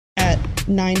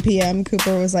9 p.m.,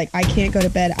 Cooper was like, I can't go to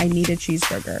bed. I need a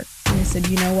cheeseburger. And I said,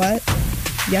 you know what?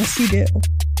 Yes, you do.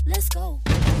 Let's go.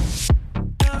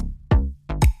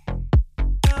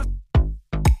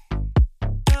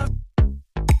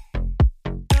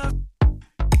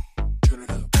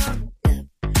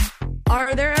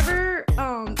 Are there ever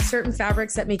certain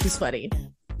fabrics that make you sweaty?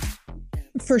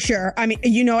 For sure. I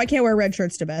mean, I can't wear red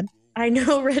shirts to bed. I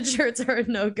know red shirts are a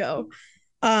no-go.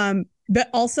 But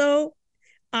also,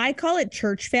 I call it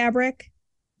church fabric.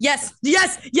 Yes. Yep.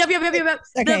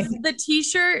 Okay. The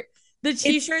t-shirt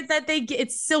that they get,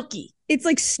 it's silky. It's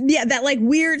like, yeah, that like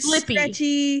weird, Slippy.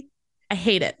 stretchy. I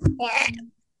hate it.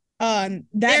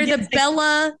 They're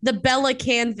the Bella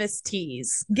canvas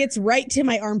tees. Gets right to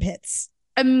my armpits.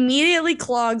 Immediately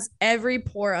clogs every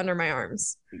pore under my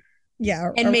arms. Yeah.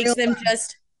 And makes them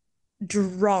just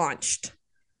drenched.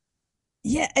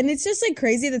 Yeah. And it's just like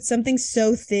crazy that something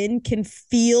so thin can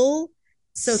feel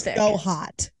so thick. So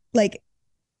hot. Like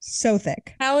so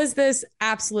thick. How is this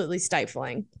absolutely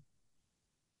stifling?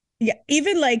 Yeah.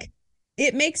 Even like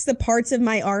it makes the parts of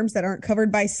my arms that aren't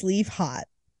covered by sleeve hot.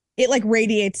 It like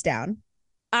radiates down.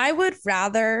 I would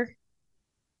rather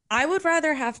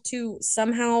have to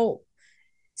somehow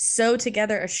sew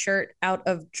together a shirt out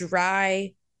of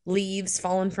dry leaves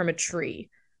fallen from a tree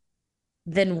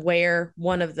than wear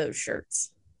one of those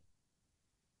shirts.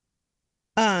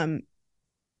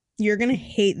 You're gonna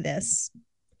hate this.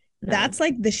 No. That's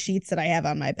like the sheets that I have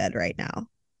on my bed right now.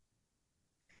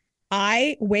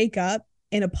 I wake up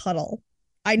in a puddle.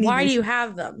 Why do you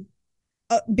have them?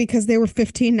 Because they were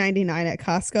 $15.99 at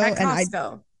Costco.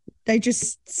 And I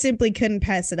just simply couldn't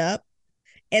pass it up.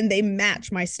 And they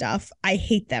match my stuff. I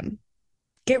hate them.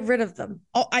 Get rid of them.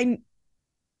 Oh, I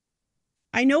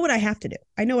know what I have to do.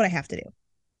 I know what I have to do.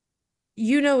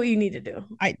 You know what you need to do.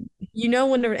 You know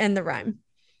when to end the rhyme.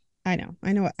 I know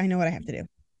what I have to do.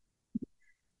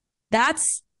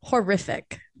 That's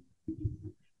horrific.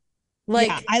 Like,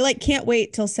 yeah, I can't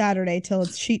wait till Saturday till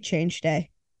it's sheet change day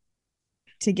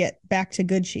to get back to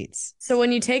good sheets. So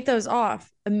when you take those off,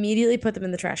 immediately put them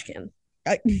in the trash can.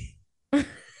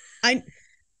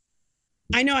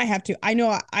 I know I have to.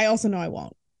 I also know I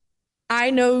won't. I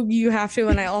know you have to,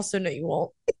 and I also know you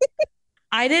won't.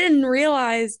 I didn't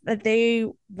realize that they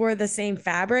were the same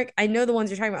fabric. I know the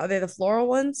ones you're talking about. Are they the floral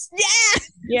ones?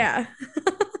 Yeah.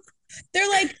 They're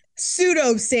like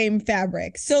pseudo same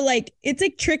fabric. So like it's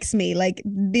like tricks me. Like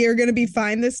they're gonna be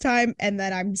fine this time, and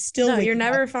then I'm still. No, you're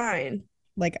never fine.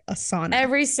 Like a sauna.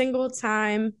 Every single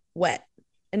time wet,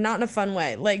 and not in a fun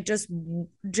way. Like just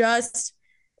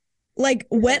like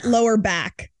wet lower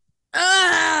back.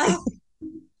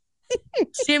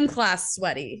 Gym class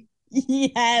sweaty.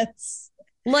 Yes.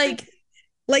 Like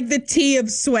the T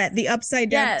of sweat, the upside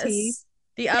down T.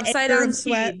 The upside down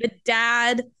sweat. The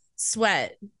dad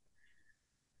sweat.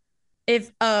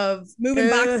 Moving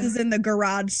boxes in the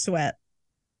garage sweat.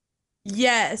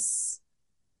 Yes.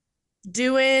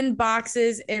 Doing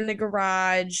boxes in the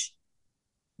garage,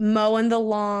 mowing the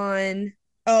lawn.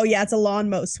 Oh yeah, it's a lawn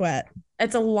mow sweat.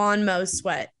 It's a lawn mow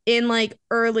sweat in like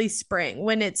early spring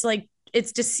when it's like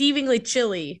it's deceivingly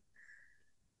chilly.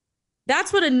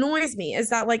 That's what annoys me is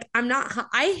that like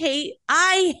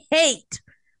I hate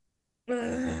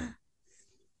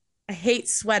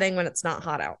sweating when it's not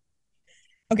hot out.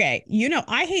 Okay,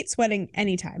 I hate sweating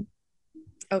anytime.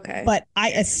 Okay. But I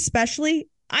hate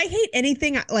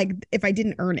anything like if I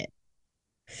didn't earn it.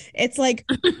 It's like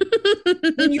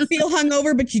when you feel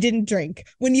hungover but you didn't drink.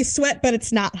 When you sweat but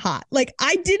it's not hot. Like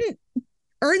I didn't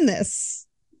earn this.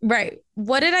 Right.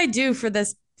 What did I do for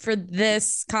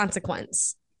this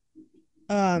consequence?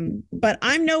 But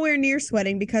I'm nowhere near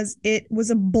sweating because it was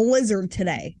a blizzard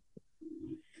today.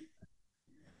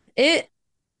 It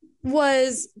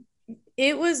was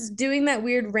doing that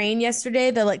weird rain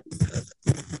yesterday that like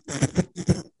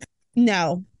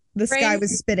no, the sky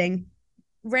was spitting.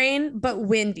 Rain, but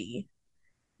windy.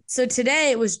 So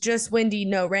today it was just windy,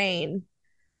 no rain.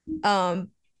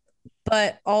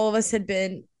 But all of us had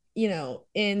been,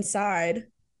 inside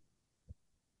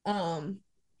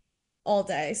all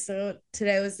day. So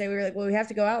today was the day we were like, well, we have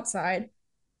to go outside.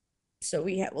 So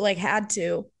we had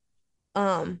to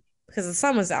because the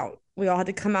sun was out. We all had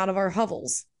to come out of our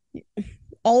hovels.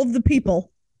 All of the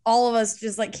people. All of us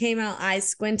just like came out, eyes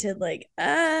squinted, like,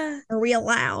 are we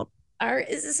allowed?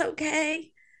 Is this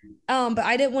okay? But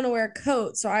I didn't want to wear a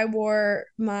coat, so I wore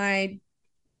my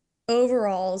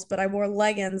overalls, but I wore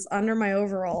leggings under my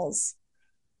overalls.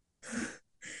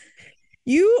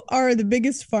 You are the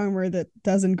biggest farmer that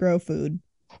doesn't grow food.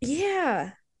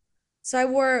 Yeah. So I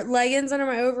wore leggings under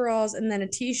my overalls and then a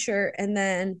t-shirt and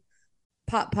then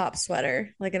pop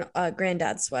sweater, like a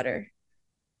granddad sweater.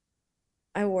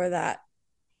 I wore that.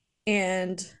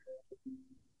 And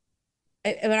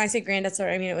when I say granddad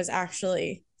sweater, I mean it was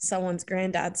actually someone's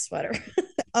granddad's sweater.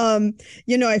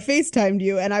 I FaceTimed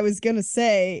you and I was gonna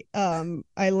say,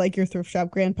 I like your thrift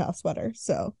shop grandpa sweater.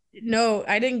 So No,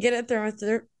 I didn't get it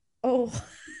through. Oh,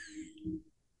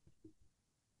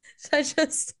 I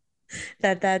just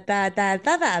that.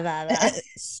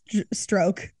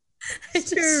 Stroke. I just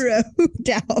Stroke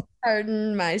down.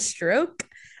 pardon my stroke.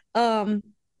 Um,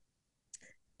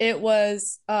 it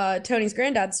was Tony's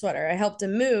granddad's sweater. I helped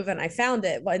him move and I found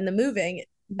it in the moving.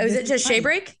 Was This it is just Shea fun.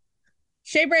 Break?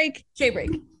 Shea break. Shea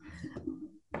Break.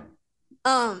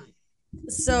 Um,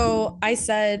 so I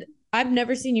said, I've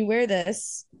never seen you wear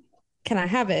this. Can I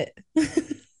have it?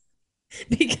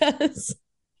 Because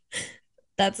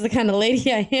that's the kind of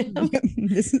lady I am.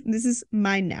 This is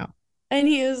mine now. And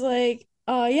he was like,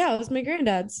 oh yeah, it was my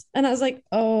granddad's. And I was like,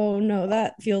 oh no,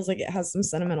 that feels like it has some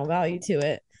sentimental value to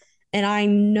it. And I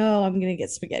know I'm gonna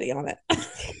get spaghetti on it.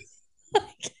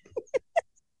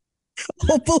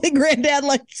 Hopefully granddad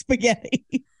likes spaghetti.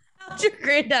 How'd your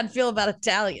granddad feel about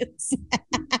Italians?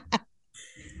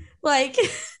 like,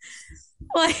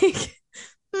 like,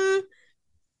 hmm.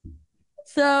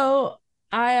 So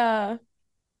I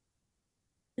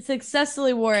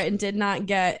successfully wore it and did not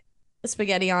get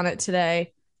spaghetti on it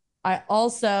today. I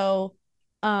also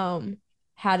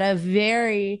had a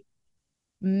very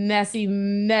messy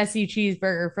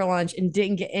cheeseburger for lunch and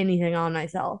didn't get anything on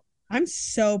myself. I'm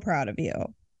so proud of you.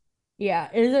 Yeah,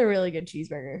 it is a really good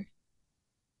cheeseburger.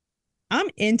 I'm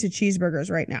into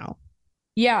cheeseburgers right now.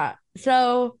 Yeah.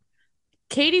 So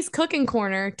Katie's cooking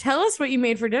corner. Tell us what you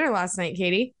made for dinner last night,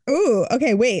 Katie. Ooh,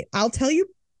 okay, wait. I'll tell you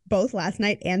both last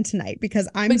night and tonight because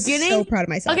I'm so proud of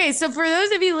myself. Okay, so for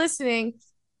those of you listening,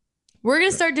 we're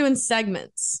gonna start doing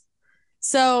segments.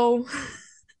 So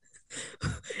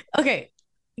okay,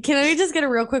 can I just get a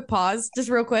real quick pause? Just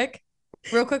real quick.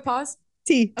 Real quick pause.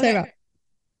 Tea, Okay. timeout.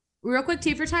 Real quick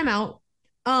tea for timeout.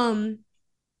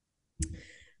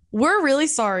 We're really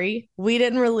sorry we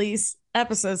didn't release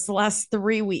episodes the last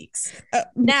 3 weeks.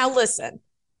 Now listen,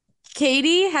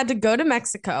 Katie had to go to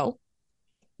Mexico.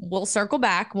 We'll circle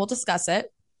back. We'll discuss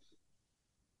it.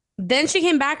 Then she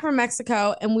came back from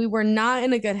Mexico and we were not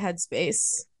in a good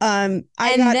headspace. I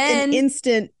got an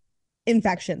instant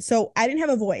infection. So I didn't have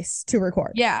a voice to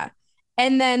record. Yeah.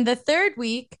 And then the third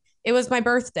week, it was my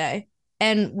birthday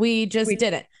and we just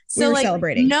didn't. So we were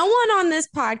celebrating. No one on this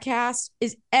podcast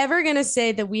is ever going to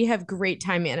say that we have great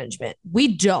time management. We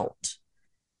don't.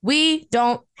 We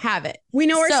don't have it. We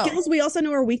know our skills. We also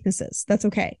know our weaknesses. That's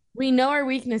okay. We know our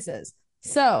weaknesses.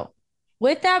 So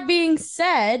with that being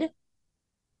said,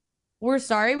 we're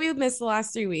sorry we missed the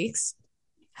last 3 weeks.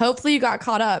 Hopefully you got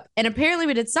caught up. And apparently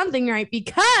we did something right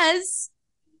because,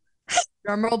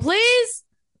 drum roll please,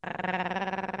 we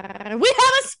have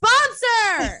a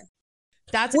sponsor.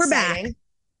 That's we're exciting. Back.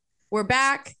 We're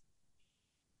back.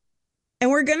 And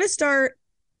we're going to start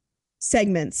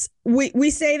segments.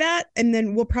 We say that and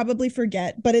then we'll probably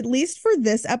forget. But at least for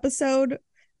this episode,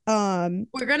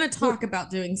 we're going to talk about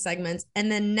doing segments.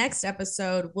 And then next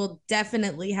episode, we'll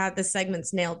definitely have the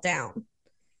segments nailed down.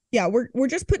 Yeah, we're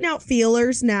just putting out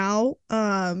feelers now.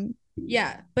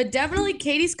 Yeah, but definitely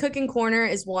Katie's cooking corner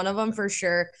is one of them for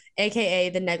sure, aka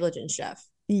the negligent chef.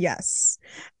 Yes.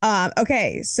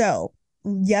 Okay, so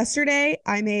yesterday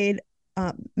I made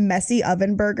messy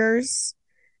oven burgers,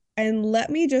 and let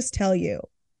me just tell you,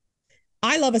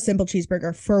 I love a simple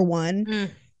cheeseburger for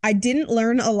one. I didn't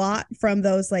learn a lot from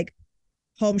those like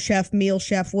Home Chef, Meal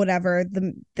Chef, whatever,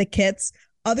 the kits,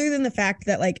 other than the fact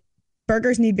that like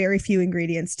burgers need very few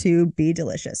ingredients to be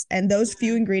delicious. And those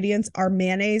few ingredients are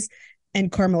mayonnaise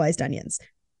and caramelized onions.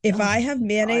 If I have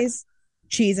mayonnaise,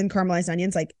 cheese, and caramelized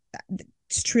onions, like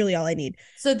it's truly all I need.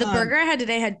 So the burger I had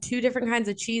today had 2 different kinds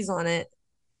of cheese on it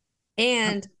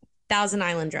and Thousand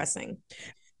Island dressing.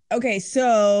 Okay,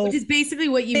 so which is basically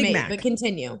what you Big made, Mac. but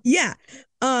continue. Yeah.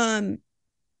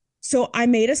 So I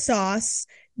made a sauce.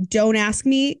 Don't ask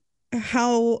me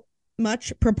how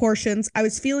much proportions. I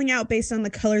was feeling out based on the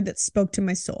color that spoke to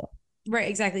my soul. Right,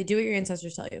 exactly. Do what your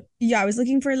ancestors tell you. Yeah, I was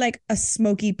looking for like a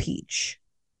smoky peach.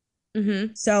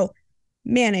 Mm-hmm. So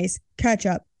mayonnaise,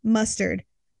 ketchup, mustard,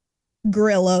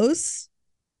 Grillos,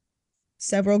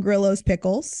 several Grillos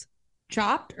pickles.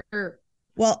 Chopped or?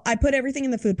 Well, I put everything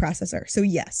in the food processor. So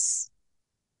yes.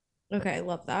 Okay, I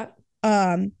love that.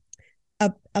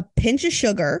 A pinch of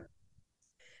sugar,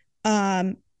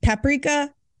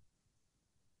 paprika,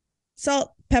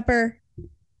 salt, pepper,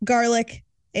 garlic,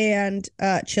 and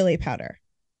chili powder.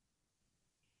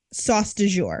 Sauce du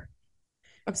jour.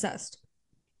 Obsessed.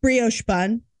 Brioche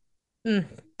bun.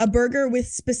 A burger with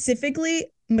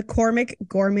specifically McCormick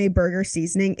Gourmet Burger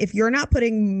Seasoning. If you're not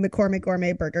putting McCormick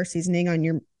Gourmet Burger Seasoning on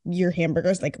your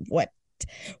hamburgers, like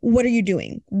what are you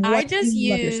doing? I What do just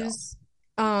you love yourself?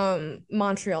 use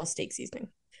Montreal steak seasoning.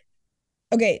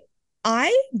 Okay,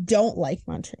 I don't like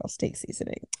Montreal steak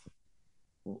seasoning.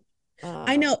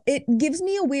 I Uh, know it gives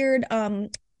me a weird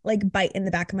like bite in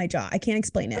the back of my jaw. I can't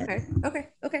explain it. okay.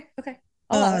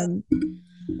 I'll allow it.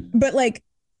 But like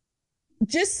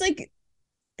just like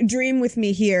dream with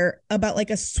me here about like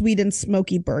a sweet and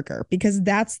smoky burger because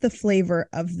that's the flavor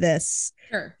of this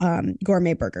Sure.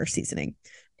 gourmet burger seasoning.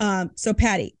 So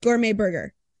patty, gourmet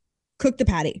burger, cook the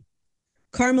patty,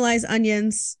 caramelize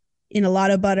onions in a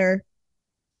lot of butter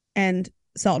and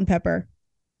salt and pepper,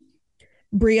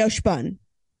 brioche bun.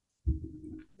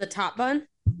 The top bun?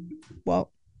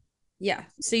 Well, Yeah.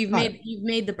 So you've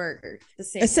made the burger the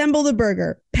same. assemble the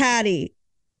burger, patty,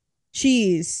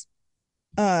 cheese,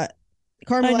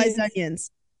 caramelized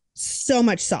onions, so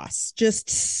much sauce. Just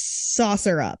sauce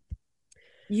her up.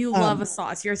 You love a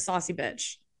sauce. You're a saucy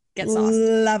bitch. Get sauce.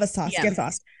 Love a sauce. Yeah. Get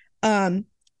sauce.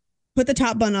 Put the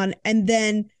top bun on, and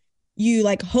then you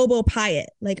like hobo pie it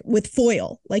like with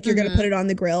foil, like you're gonna put it on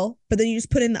the grill, but then you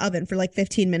just put it in the oven for like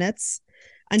 15 minutes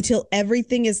until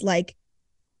everything is like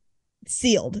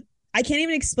sealed. I can't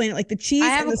even explain it. Like the cheese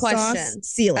and the sauce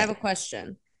seal it. I have a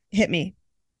question. Hit me.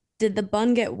 Did the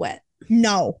bun get wet?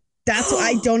 No, that's what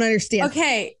I don't understand.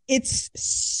 Okay. It's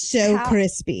so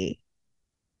crispy.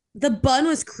 The bun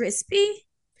was crispy?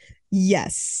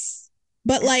 Yes.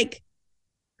 But like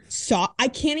I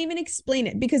can't even explain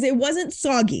it because it wasn't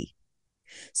soggy.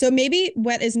 So maybe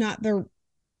wet is not the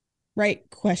right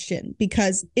question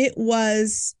because it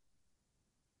was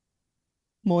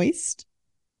moist.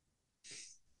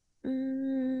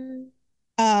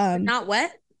 Not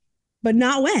wet? But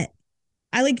not wet.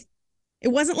 It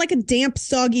wasn't like a damp,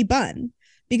 soggy bun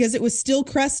because it was still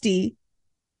crusty.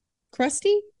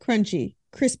 Crusty? Crunchy.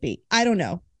 Crispy. I don't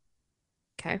know.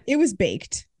 Okay. It was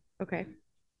baked. Okay.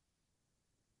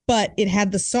 But it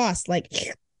had the sauce like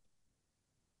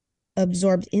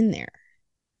absorbed in there.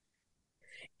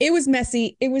 It was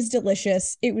messy. It was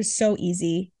delicious. It was so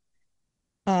easy.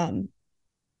 I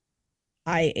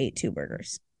ate 2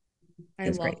 burgers. I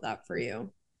love that for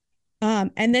you.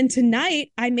 And then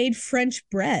tonight I made French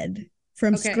bread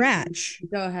from scratch.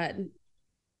 Go ahead.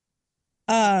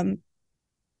 I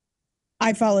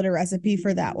followed a recipe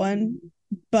for that one,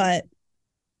 but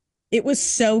it was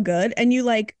so good. And you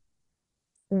like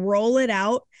roll it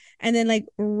out and then like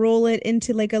roll it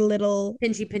into like a little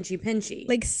pinchy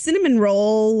like cinnamon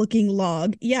roll looking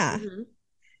log. Yeah.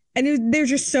 And they're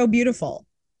just so beautiful.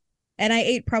 And I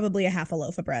ate probably a half a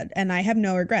loaf of bread and I have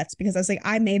no regrets because I was like,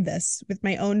 I made this with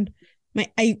my own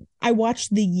I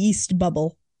watched the yeast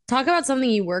bubble. Talk about something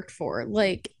you worked for.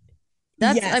 Like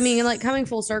that's I mean, like coming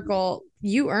full circle,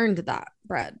 you earned that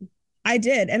bread. I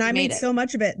did. And I made so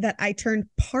much of it that I turned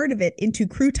part of it into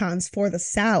croutons for the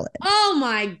salad. Oh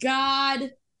my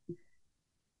God.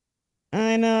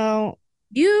 I know.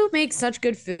 You make such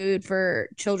good food for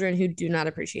children who do not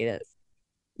appreciate it.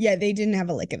 Yeah, they didn't have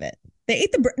a lick of it. They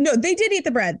ate the bread. No, they did eat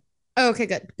the bread. Oh, okay,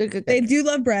 good. They do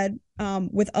love bread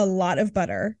with a lot of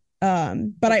butter.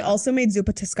 But I also made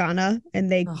zuppa toscana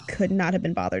and they could not have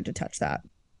been bothered to touch that.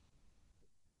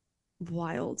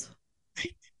 Wild.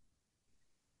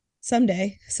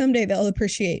 Someday they'll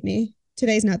appreciate me.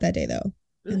 Today's not that day though.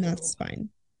 And that's fine.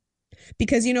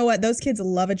 Because you know what? Those kids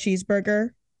love a cheeseburger.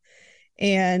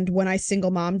 And when I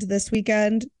single mommed this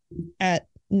weekend at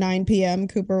 9 p.m.,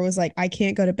 Cooper was like, I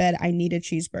can't go to bed. I need a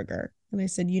cheeseburger. And I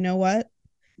said, you know what?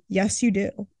 Yes, you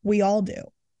do. We all do.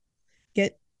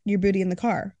 Get your booty in the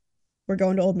car. We're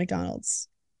going to Old McDonald's.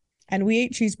 And we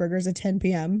ate cheeseburgers at 10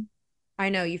 p.m. I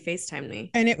know, you FaceTimed me.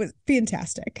 And it was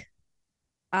fantastic.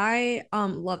 I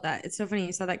love that. It's so funny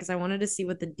you said that because I wanted to see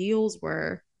what the deals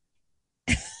were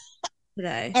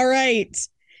today. All right.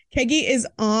 Keggy is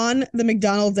on the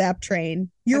McDonald's app train.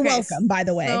 You're welcome, by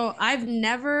the way. So I've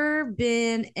never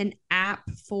been an app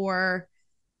for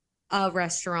a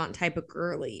restaurant type of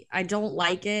girly. I don't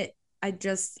like it. I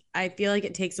feel like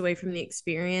it takes away from the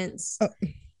experience. Oh.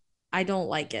 I don't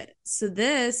like it. So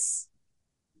this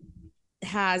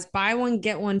has buy one,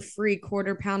 get one free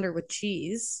quarter pounder with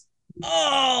cheese.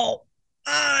 Oh,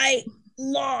 I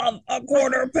love a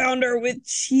quarter pounder with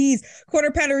cheese.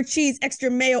 Quarter pounder with cheese, extra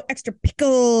mayo, extra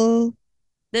pickle.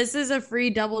 This is a free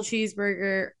double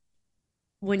cheeseburger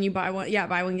when you buy one. Yeah,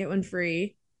 buy one, get one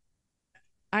free.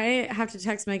 I have to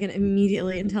text Megan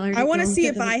immediately and tell her. I want to see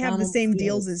if I have the same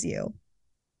deals as you.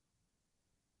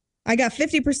 I got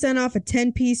 50% off a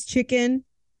 10-piece chicken.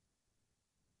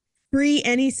 Free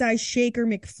any size shaker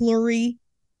McFlurry.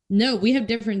 No, we have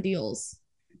different deals.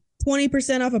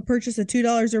 20% off a purchase of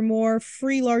 $2 or more,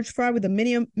 free large fry with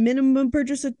a minimum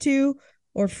purchase of two,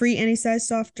 or free any size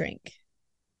soft drink.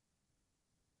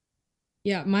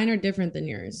 Yeah, mine are different than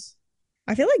yours.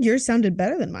 I feel like yours sounded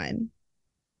better than mine.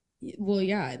 Well,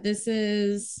 yeah, this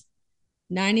is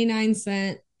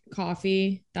 99-cent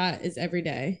coffee. That is every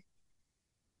day.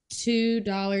 $2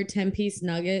 10-piece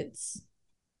nuggets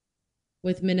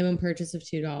with minimum purchase of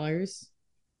 $2.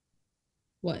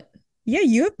 What? Yeah,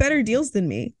 you have better deals than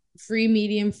me. Free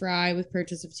medium fry with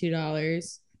purchase of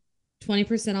 $2.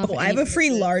 20% off. Oh, I have a free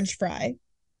large fry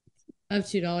of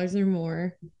 $2 or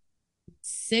more.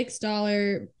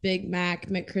 $6 Big Mac,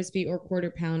 McCrispy, or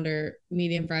quarter pounder,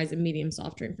 medium fries, and medium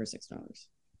soft drink for $6.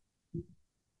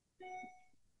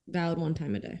 Valid one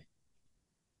time a day.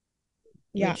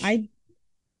 Yeah,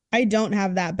 I don't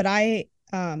have that, but I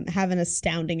have an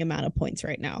astounding amount of points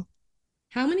right now.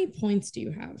 How many points do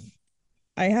you have?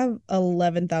 I have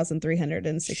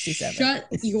 11,367. Shut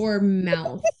your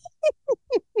mouth.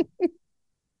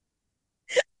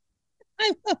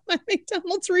 I love my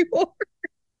McDonald's reward.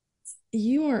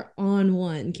 You are on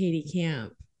one, Katie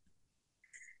Camp.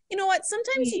 You know what?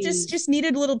 Sometimes you just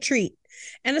needed a little treat.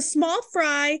 And a small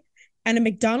fry and a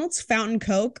McDonald's fountain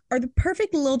Coke are the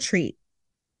perfect little treat.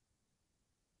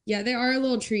 Yeah, they are a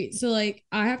little treat. So like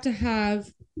I have to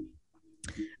have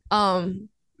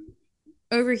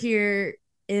over here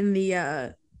in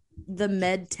the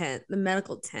med tent, the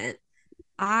medical tent.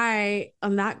 I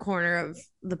on that corner of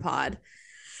the pod.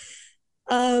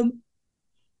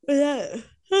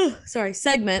 Sorry,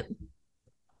 segment.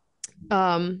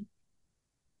 I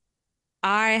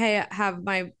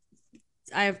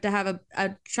have to have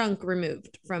a chunk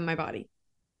removed from my body,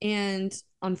 and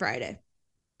on Friday,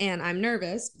 and I'm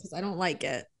nervous because I don't like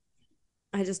it.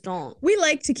 I just don't. We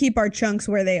like to keep our chunks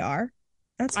where they are.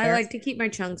 That's fair. I like to keep my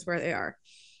chunks where they are.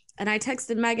 And I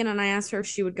texted Megan and I asked her if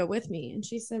she would go with me, and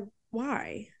she said,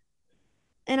 "Why?"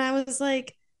 And I was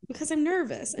like, "Because I'm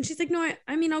nervous." And she's like, "No,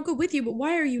 I mean, I'll go with you, but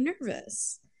why are you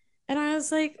nervous?" And I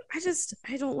was like,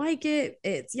 I don't like it.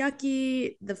 It's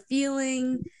yucky. The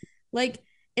feeling, like,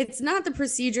 it's not the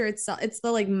procedure itself. It's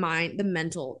the like the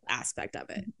mental aspect of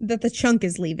it. That the chunk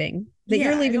is leaving. That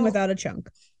you're leaving without a chunk.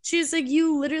 She's like,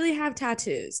 "You literally have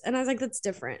tattoos." And I was like, "That's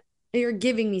different. You're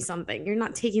giving me something. You're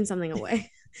not taking something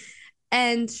away."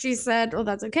 And she said, "Well,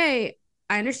 that's okay.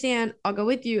 I understand. I'll go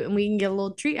with you and we can get a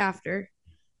little treat after."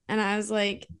 And I was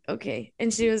like, "Okay."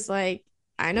 And she was like,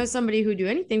 "I know somebody who'd do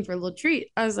anything for a little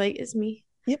treat." I was like, "It's me."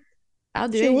 Yep. I'll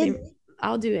do anything.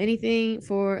 I'll do anything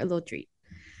for a little treat.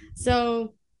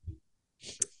 So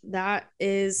that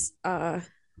is that's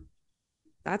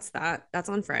that. That's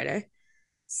on Friday.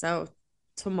 So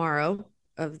tomorrow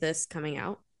of this coming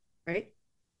out, right?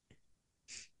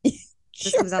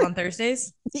 This comes out on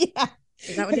Thursdays. Yeah.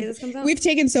 Is that what day this comes out? We've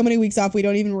taken so many weeks off. We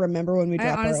don't even remember when we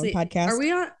drop honestly, our own podcast. Are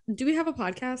we on? Do we have a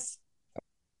podcast?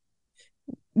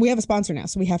 We have a sponsor now,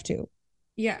 so we have to.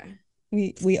 Yeah.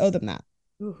 We owe them that.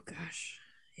 Oh gosh.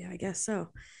 Yeah, I guess so.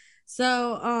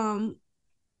 So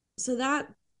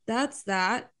that's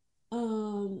that.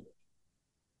 I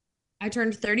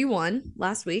turned 31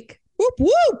 last week. Whoop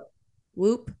whoop.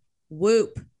 Whoop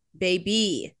whoop.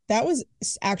 Baby. That was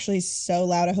actually so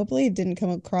loud. Hopefully it didn't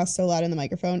come across so loud in the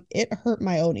microphone. It hurt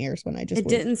my own ears when I just. It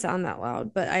didn't sound that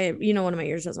loud, but one of my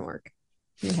ears doesn't work.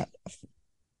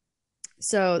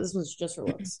 So this was just for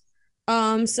looks.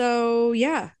 So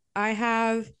yeah,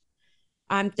 I'm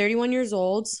 31 years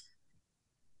old.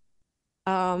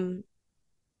 All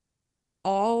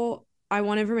I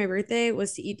wanted for my birthday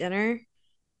was to eat dinner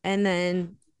and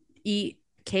then eat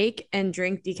cake and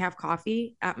drink decaf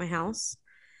coffee at my house.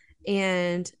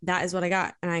 And that is what I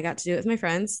got. And I got to do it with my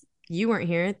friends. You weren't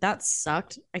here. That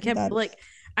sucked. I kept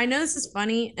I know this is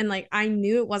funny and like I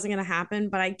knew it wasn't gonna happen,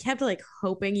 but I kept like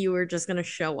hoping you were just gonna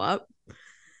show up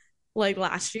like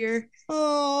last year.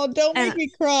 Oh, don't make me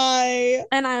cry.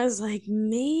 And I was like,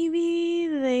 maybe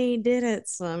they did it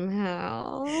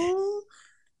somehow.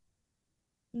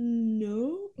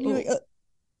 No.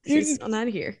 She's still not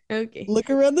here. Okay.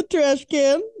 Look around the trash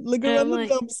can. Look around the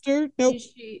dumpster. Nope.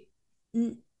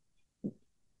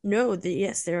 No,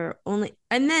 yes, there are only.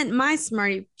 And then my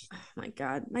smarty, oh my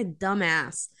God, my dumb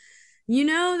ass. You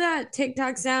know that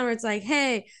TikTok sound where it's like,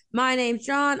 "Hey, my name's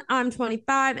John. I'm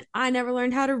 25 and I never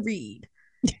learned how to read,"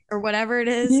 or whatever it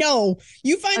is. No,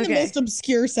 you find the most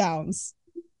obscure sounds.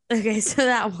 Okay, so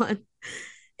that one.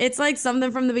 It's like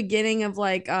something from the beginning of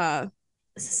like, is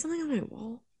this something on my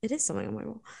wall? It is something on my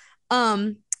wall.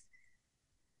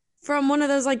 From one of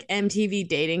those like MTV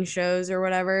dating shows or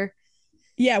whatever.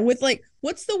 Yeah, with like,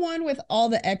 what's the one with all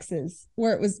the exes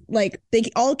where it was like they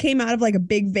all came out of like a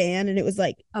big van and it was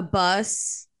like a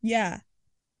bus? Yeah.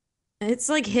 It's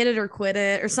like hit it or quit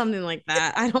it or something like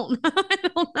that. I don't know. I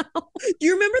don't know. Do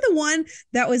you remember the one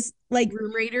that was like,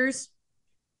 Room raiders.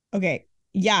 okay,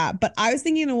 yeah, but I was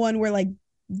thinking of one where like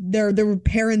there were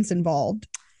parents involved.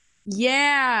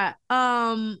 Yeah.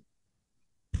 Ugh.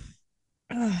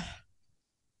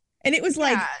 And it was Yeah.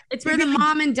 like It's it'd where be the like,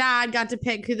 mom and dad got to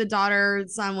pick who the daughter and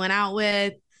son went out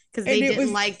with because and they it didn't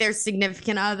was like their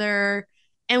significant other.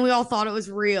 And we all thought it was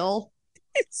real.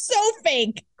 it's so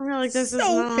fake. We're like, this is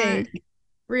So not fake.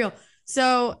 real.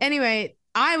 So anyway,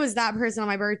 I was that person on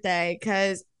my birthday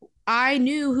because I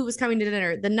knew who was coming to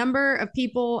dinner. The number of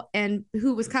people and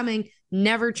who was coming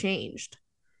never changed.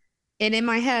 And in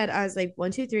my head, I was like,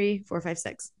 1, 2, 3, 4, 5,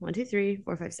 6. 1, 2, 3,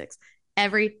 4, 5, 6.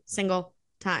 Every single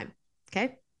time.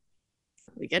 Okay.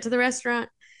 We get to the restaurant.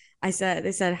 They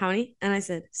said, how many? And I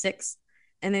said, 6.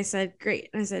 And they said, great.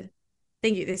 And I said,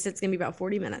 thank you. They said, it's going to be about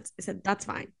 40 minutes. I said, that's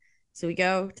fine. So we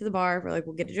go to the bar. We're like,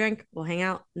 we'll get a drink. We'll hang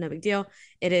out. No big deal.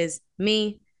 It is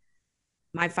me,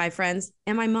 my 5 friends,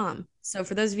 and my mom. So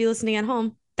for those of you listening at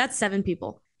home, that's 7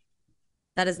 people.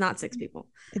 That is not 6 people.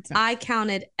 It's not. I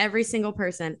counted every single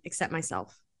person except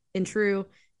myself in true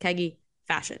keggy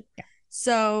fashion. Yeah.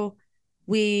 So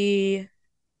we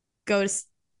go to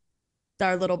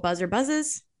our little buzzer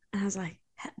buzzes. And I was like,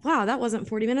 wow, that wasn't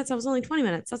 40 minutes. That was only 20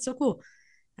 minutes. That's so cool.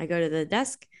 I go to the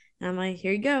desk and I'm like,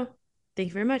 here you go. Thank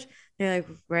you very much. They're like,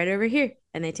 right over here.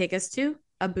 And they take us to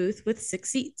a booth with 6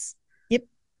 seats. Yep.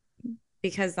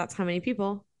 Because that's how many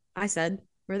people I said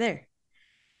were there.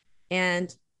 And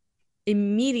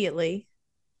immediately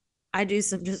I do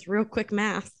some just real quick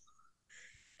math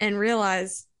and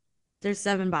realize there's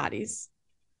 7 bodies.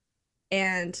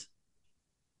 And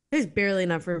there's barely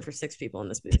enough room for 6 people in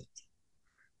this booth.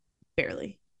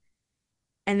 Barely.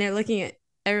 And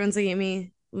everyone's looking at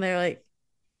me. And they're like,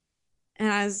 and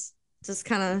I was just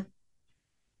kind of,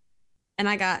 and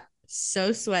I got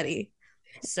so sweaty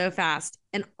so fast.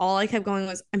 And all I kept going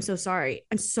was, I'm so sorry.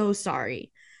 I'm so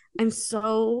sorry. I'm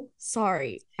so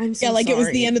sorry. I'm so Yeah, like sorry. it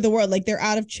was the end of the world. Like they're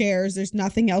out of chairs. There's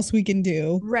nothing else we can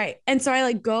do. Right. And so I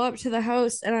like go up to the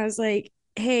host and I was like,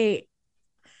 hey,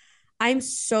 I'm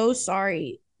so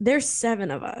sorry. There's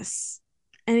 7 of us.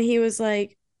 And he was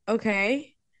like,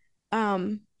 okay.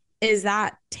 Is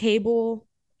that table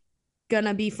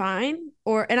gonna be fine?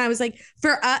 Or and I was like,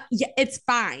 for us, yeah, it's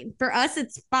fine. For us,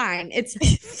 it's fine. It's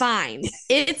fine.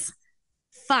 It's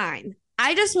fine.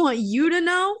 I just want you to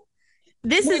know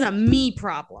this is a me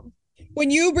problem. When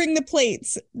you bring the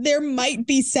plates, there might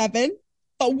be 7,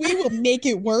 but we will make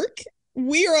it work.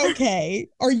 We're okay.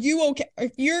 Are you okay?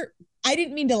 If you're, I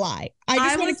didn't mean to lie.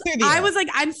 I want to clear the air. I was like,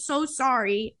 I'm so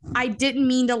sorry. I didn't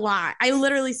mean to lie. I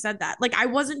literally said that. Like, I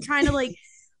wasn't trying to like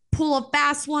pull a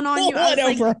fast one on you. I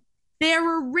was like, there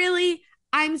were really,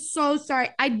 I'm so sorry.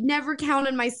 I'd never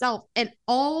counted myself. And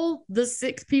all the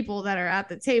 6 people that are at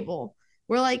the table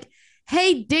were like,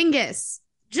 hey, dingus,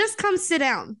 just come sit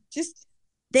down. Just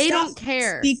they don't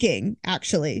care. Speaking,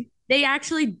 actually. They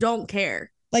actually don't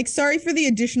care. Like, sorry for the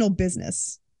additional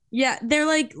business. Yeah, they're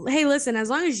like, hey, listen, as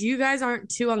long as you guys aren't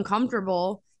too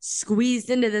uncomfortable squeezed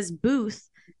into this booth,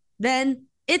 then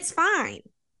it's fine.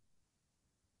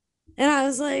 And I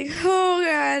was like, oh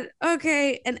God,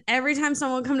 okay. And every time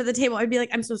someone would come to the table, I'd be like,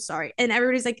 I'm so sorry. And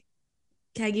everybody's like,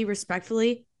 Keggy,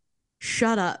 respectfully,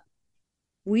 shut up.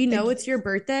 We know it's your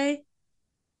birthday,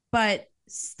 but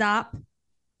stop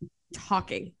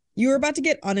talking. You were about to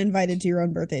get uninvited to your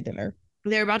own birthday dinner.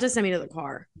 They're about to send me to the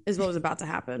car, is what was about to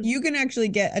happen. You can actually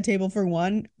get a table for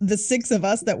one. The 6 of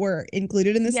us that were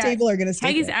included in this table are going to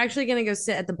stay. Keggy's actually going to go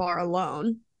sit at the bar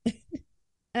alone.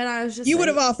 And I was just you would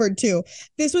have offered too.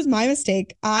 This was my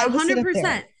mistake. I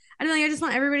 100%. I'm like, I just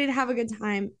want everybody to have a good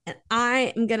time. And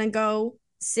I am going to go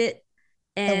sit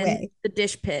in the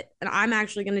dish pit. And I'm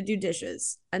actually going to do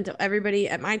dishes until everybody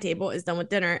at my table is done with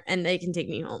dinner and they can take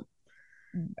me home.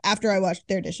 After I washed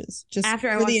their dishes. Just after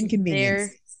I washed the inconvenience.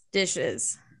 Their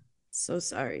dishes. So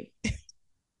sorry.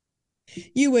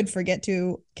 You would forget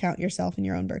to count yourself in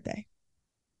your own birthday.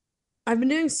 I've been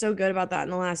doing so good about that in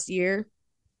the last year,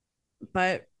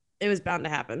 but it was bound to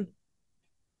happen.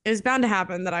 It was bound to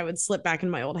happen that I would slip back in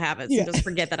my old habits and just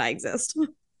forget that I exist.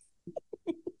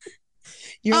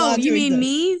 Oh, you mean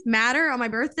me matter on my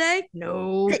birthday?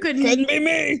 No, couldn't be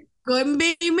me. Couldn't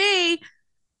be me.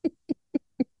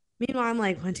 Meanwhile, I'm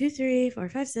like 1, 2, 3, 4,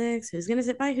 5, 6. Who's gonna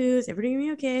sit by who? Is everybody gonna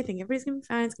be okay? I think everybody's gonna be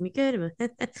fine. It's gonna be good.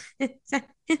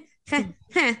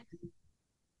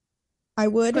 I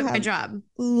would quit have my job.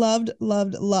 Loved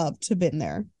to have been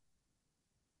there.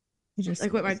 I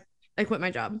quit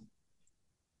my job.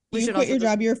 You quit your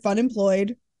job. You're fun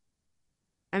employed.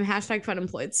 I'm hashtag fun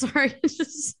employed. Sorry.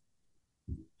 Just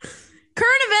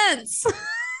current events.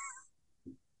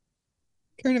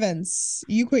 Current events.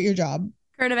 You quit your job.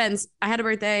 Current events. I had a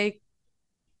birthday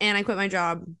and I quit my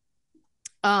job.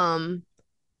 Um,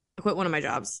 I quit one of my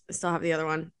jobs. I still have the other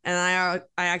one, and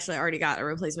I actually already got a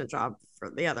replacement job for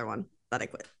the other one that I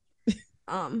quit.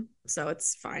 So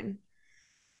it's fine.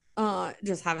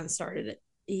 Just haven't started it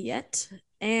yet,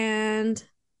 and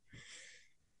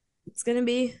it's gonna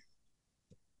be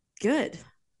good.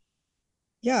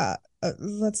 Yeah.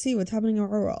 Let's see what's happening in our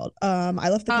world. I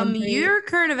left the country. Your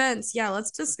current events. Yeah,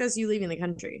 let's discuss you leaving the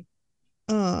country.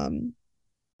 Um,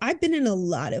 I've been in a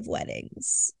lot of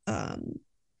weddings.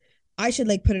 I should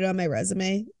like put it on my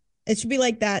resume. It should be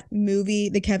like that movie,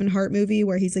 the Kevin Hart movie,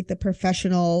 where he's like the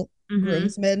professional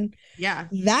groomsman. Yeah.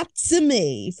 That's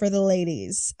me for the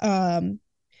ladies. And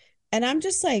I'm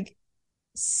just like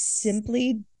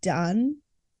simply done.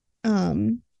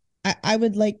 I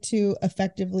would like to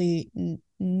effectively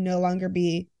no longer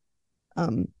be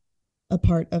a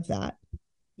part of that.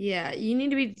 Yeah, you need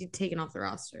to be taken off the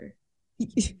roster.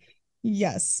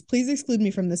 Yes, please exclude me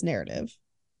from this narrative.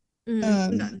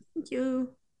 I'm done. Thank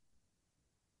you.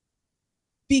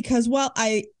 Because while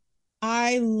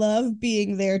I love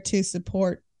being there to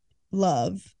support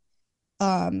love,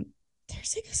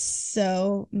 there's like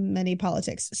so many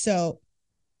politics. So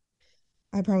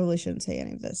I probably shouldn't say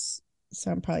any of this. So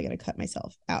I'm probably gonna cut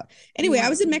myself out. Anyway, I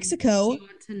was in Mexico. You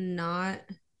want to not?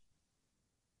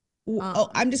 Oh,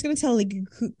 I'm just gonna tell like a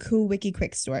cool wiki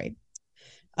quick story.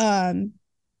 I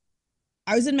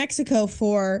was in Mexico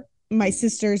for my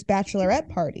sister's bachelorette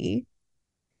party.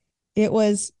 It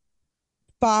was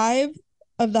 5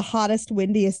 of the hottest,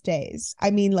 windiest days.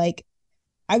 I mean, like,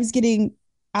 I was getting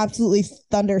absolutely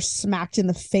thunder smacked in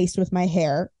the face with my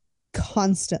hair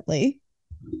constantly.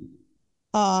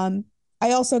 I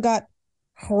also got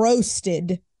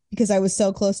roasted because I was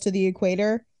so close to the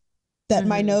equator that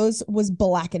my nose was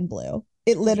black and blue.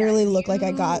 It literally looked like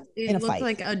I got in a fight. It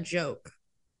looked like a joke.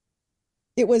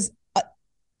 It was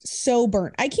so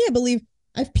burnt. I can't believe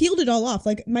I've peeled it all off.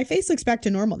 Like my face looks back to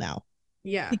normal now.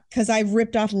 Yeah. Because I've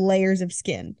ripped off layers of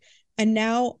skin. And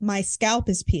now my scalp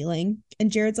is peeling.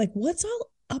 And Jared's like, what's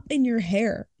all up in your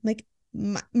hair? Like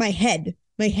my head.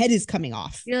 My head is coming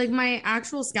off. You're like, my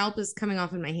actual scalp is coming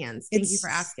off in my hands. Thank you for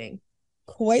asking.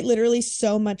 Quite literally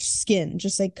so much skin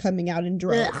just like coming out in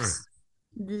droves.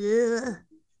 But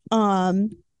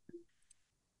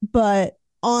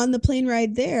on the plane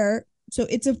ride there, so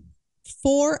it's a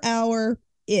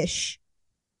 4-hour-ish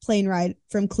plane ride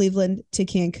from Cleveland to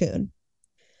Cancun.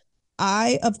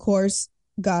 I, of course,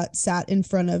 got sat in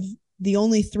front of the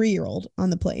only 3-year-old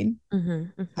on the plane.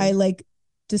 I like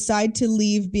decide to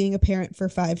leave being a parent for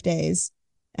 5 days,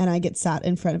 and I get sat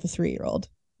in front of a 3-year-old.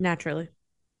 Naturally.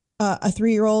 A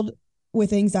 3-year-old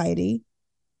with anxiety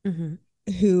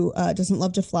who doesn't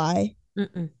love to fly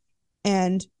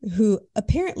and who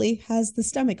apparently has the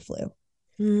stomach flu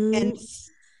and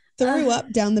threw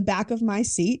up down the back of my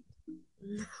seat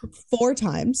 4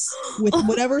 times with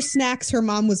whatever snacks her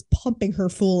mom was pumping her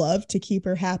full of to keep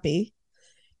her happy.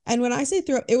 And when I say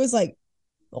throw up, it was like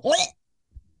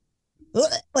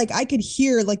I could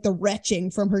hear like the retching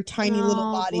from her tiny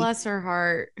little body. Bless her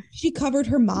heart. She covered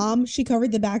her mom. She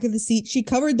covered the back of the seat. She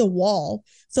covered the wall.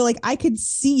 So like I could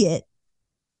see it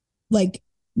like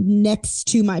next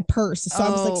to my purse. So I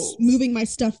was like moving my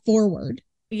stuff forward.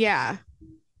 Yeah.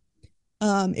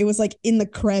 It was like in the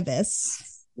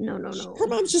crevice. No. Her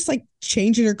mom's just like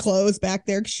changing her clothes back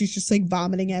there because she's just like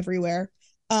vomiting everywhere.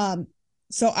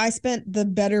 So I spent the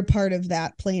better part of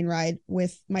that plane ride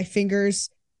with my fingers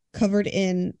covered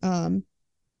in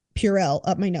Purell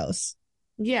up my nose.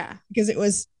 Yeah. Because it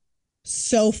was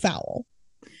so foul.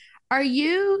 Are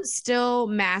you still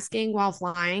masking while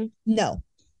flying? No.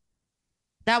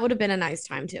 That would have been a nice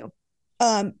time too.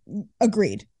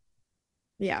 Agreed.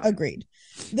 Yeah. Agreed.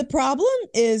 The problem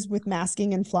is with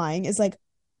masking and flying is like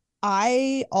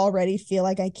I already feel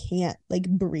like I can't like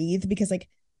breathe because like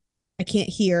I can't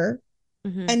hear.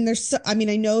 And there's I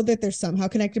mean I know that they're somehow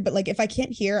connected, but like if I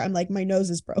can't hear, I'm like my nose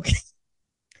is broken.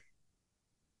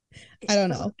 I don't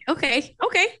know. Okay.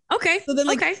 So then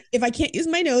like if I can't use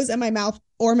my nose and my mouth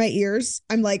or my ears,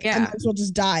 I'm like I might as well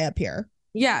just die up here.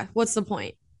 Yeah. What's the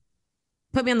point?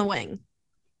 Put me on the wing.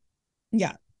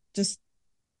 Yeah. Just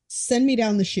send me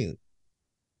down the chute.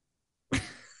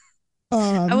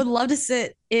 I would love to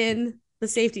sit in the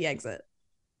safety exit.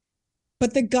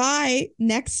 But the guy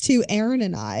next to Aaron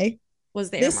and I was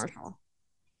the air marshal.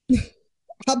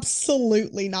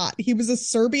 Absolutely not. He was a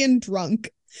Serbian drunk.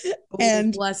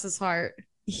 And bless his heart.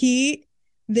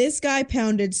 This guy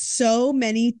pounded so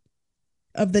many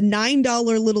of the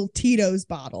 $9 little Tito's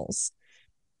bottles.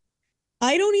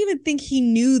 I don't even think he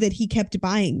knew that he kept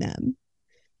buying them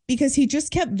because he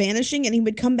just kept vanishing and he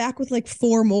would come back with like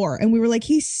 4 more. And we were like,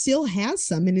 he still has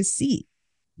some in his seat.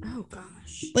 Oh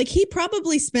gosh. Like he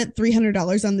probably spent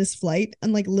 $300 on this flight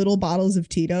and like little bottles of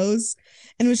Tito's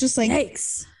and was just like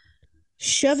Yikes.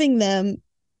 shoving them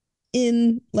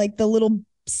in like the little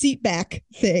seat back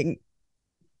thing.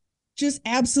 Just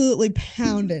absolutely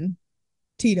pounding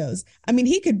Tito's. I mean,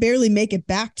 he could barely make it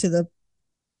back to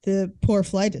the poor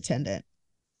flight attendant.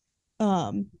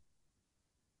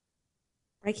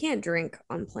 I can't drink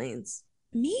on planes.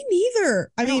 Me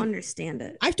neither. I mean, don't understand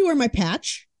it. I have to wear my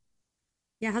patch.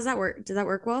 Yeah, how's that work? Does that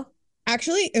work well?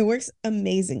 Actually, it works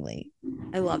amazingly.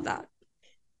 I love that.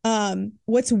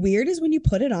 What's weird is when you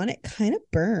put it on, it kind of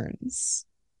burns.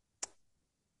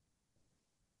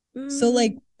 So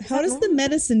like, how does the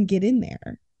medicine get in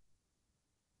there?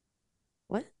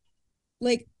 What?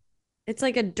 Like, it's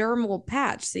like a dermal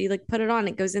patch. So you like put it on,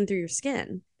 it goes in through your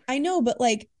skin. I know, but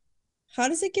like, how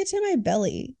does it get to my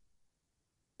belly?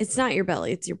 It's not your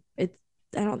belly. I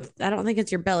don't think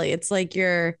it's your belly. It's like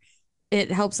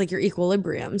it helps like your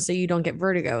equilibrium so you don't get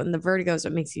vertigo. And the vertigo is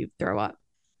what makes you throw up.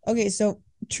 Okay, so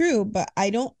true, but I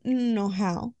don't know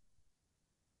how.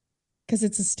 Because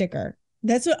it's a sticker.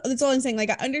 That's all I'm saying.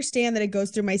 Like I understand that it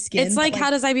goes through my skin. It's like, how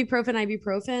does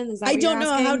ibuprofen? Is that I don't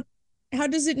know how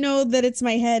does it know that it's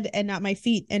my head and not my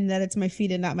feet, and that it's my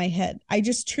feet and not my head? I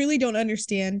just truly don't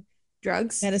understand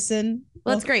drugs, medicine.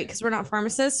 Well, that's great because we're not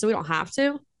pharmacists, so we don't have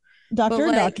to. Doctor,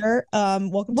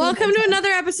 welcome to another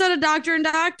episode of Doctor and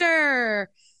Doctor.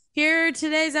 Here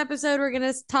today's episode, we're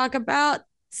gonna talk about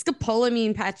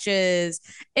scopolamine patches.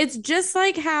 It's just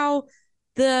like how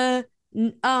the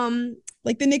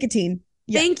like the nicotine.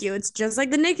 Yeah. Thank you. It's just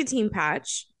like the nicotine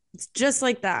patch. It's just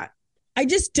like that. I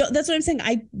just don't. That's what I'm saying.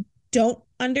 I don't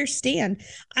understand.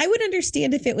 I would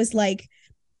understand if it was like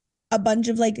a bunch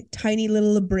of like tiny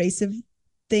little abrasive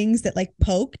things that like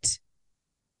poked.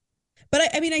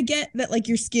 But I mean, I get that like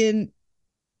your skin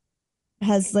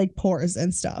has like pores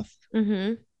and stuff.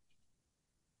 Mm-hmm.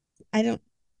 I don't.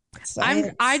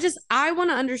 I want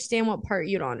to understand what part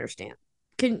you don't understand.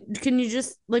 Can you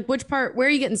just like which part? Where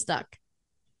are you getting stuck?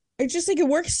 It's just like it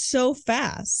works so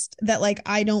fast that like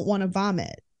I don't want to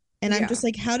vomit, and I'm just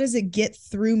like, how does it get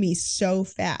through me so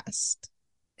fast?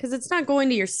 Because it's not going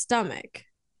to your stomach.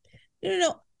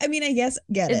 No. I mean, I guess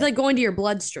it's like going to your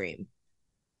bloodstream.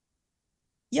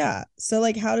 Yeah. So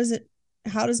like, how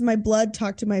does my blood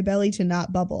talk to my belly to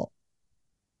not bubble?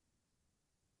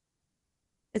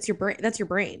 It's your brain. That's your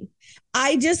brain.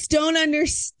 I just don't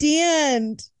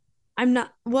understand. I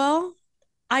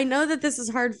know that this is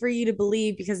hard for you to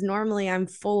believe because normally I'm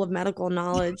full of medical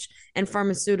knowledge and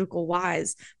pharmaceutical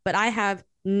wise, but I have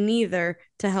neither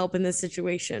to help in this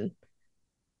situation.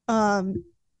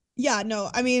 Yeah, no,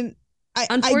 I mean,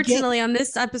 unfortunately, on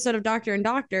this episode of Doctor and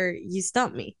Doctor, you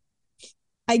stumped me.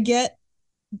 I get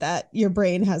that your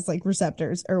brain has like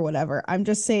receptors or whatever. I'm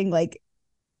just saying, like,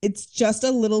 it's just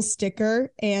a little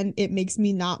sticker and it makes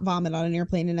me not vomit on an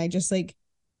airplane. And I just like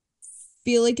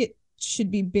feel like it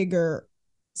should be bigger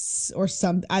or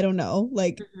something. I don't know.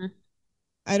 Like,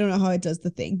 I don't know how it does the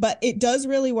thing, but it does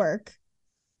really work.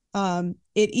 It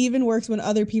even works when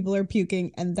other people are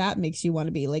puking, and that makes you want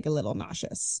to be like a little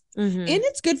nauseous. And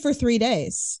it's good for 3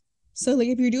 days. So like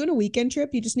if you're doing a weekend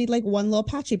trip, you just need like one little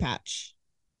patchy patch.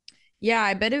 Yeah,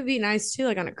 I bet it'd be nice too,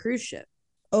 like on a cruise ship.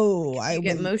 Oh, I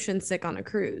get motion sick on a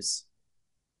cruise.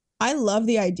 I love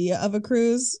the idea of a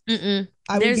cruise.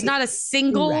 There's not a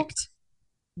single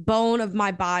bone of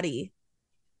my body,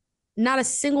 not a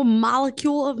single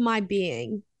molecule of my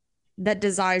being that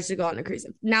desires to go on a cruise.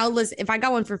 Now, listen, if I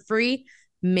got one for free,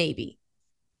 maybe.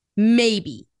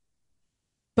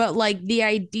 But like the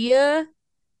idea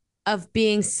of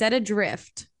being set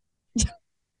adrift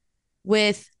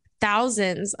with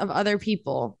thousands of other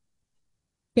people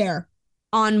fair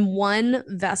on one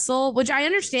vessel, which I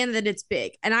understand that it's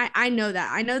big, and I know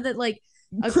that like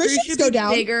a cruise ship go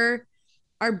down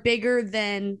are bigger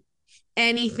than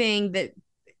anything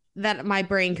that my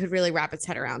brain could really wrap its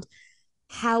head around.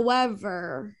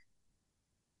 However,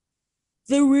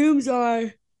 the rooms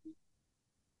are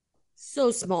so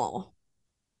small.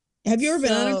 Have you ever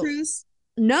been on a cruise?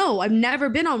 No, I've never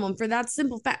been on one for that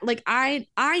simple fact. Like I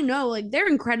know like they're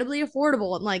incredibly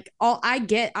affordable, and like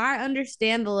I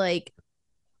understand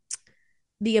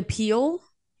the appeal,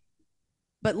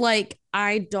 but like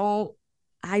I don't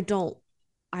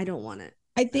want it.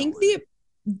 I think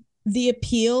the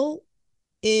appeal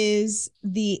is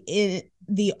the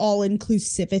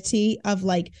all-inclusivity of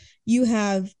like you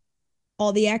have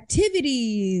all the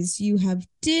activities, you have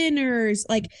dinners,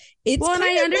 like it's kind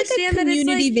of like a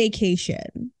community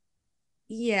vacation.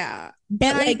 Yeah,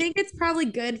 but like, I think it's probably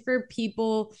good for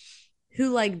people who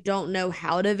like don't know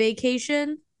how to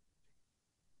vacation.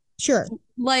 Sure.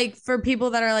 Like for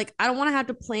people that are like, I don't want to have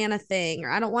to plan a thing, or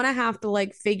I don't want to have to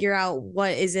like figure out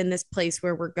what is in this place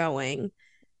where we're going.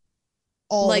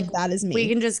 All Like of that is we me.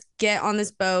 can just get on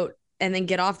this boat and then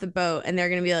get off the boat, and they're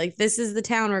gonna be like, this is the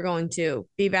town we're going to.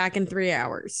 Be back in 3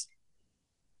 hours.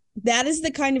 That is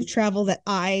the kind of travel that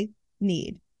I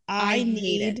need. I I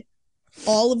hate it. need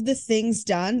all of the things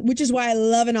done, which is why I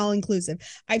love an all inclusive.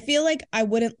 I feel like I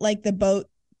wouldn't like the boat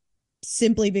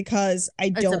simply because I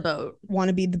It's a don't boat. want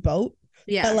to be the boat.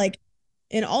 Yeah. But like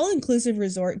an all inclusive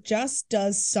resort just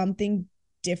does something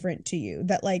different to you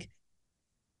that, like,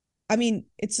 I mean,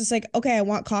 it's just like, okay, I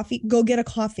want coffee. Go get a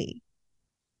coffee.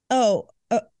 Oh,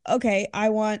 okay. I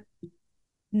want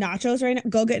nachos right now.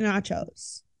 Go get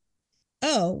nachos.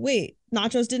 Oh, wait.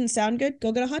 Nachos didn't sound good.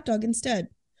 Go get a hot dog instead.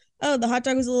 Oh, the hot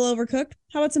dog was a little overcooked.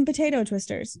 How about some potato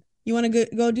twisters? You want to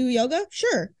go do yoga?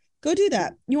 Sure. Go do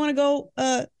that. You want to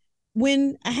go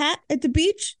win a hat at the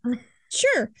beach?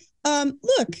 Sure.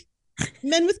 Look,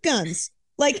 men with guns.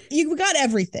 Like, you got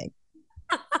everything.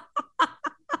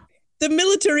 The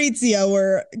militarizia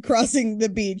were crossing the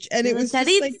beach, and it was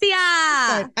just like,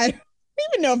 I don't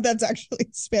even know if that's actually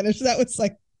Spanish. That was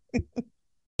like,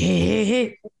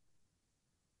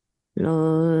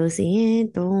 Lo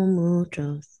siento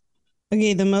mucho.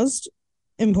 okay, the most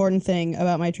important thing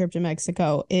about my trip to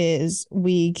Mexico is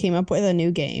we came up with a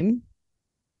new game.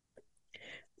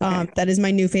 Okay. That is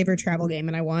my new favorite travel game,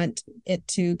 and I want it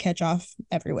to catch off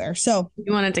everywhere. So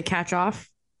You want it to catch off?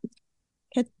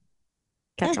 Catch-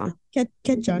 Catch yeah, on.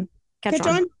 catch on. Catch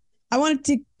on. I want it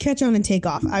to catch on and take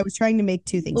off. I was trying to make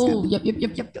two things Oh, happen.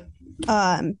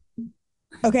 yep.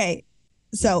 Okay.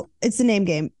 So it's the name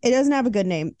game. It doesn't have a good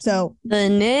name. So The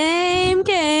name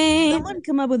game. someone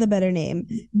come up with a better name.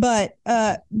 But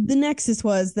the nexus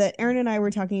was that Aaron and I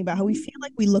were talking about how we feel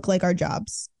like we look like our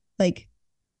jobs. Like,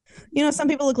 you know, some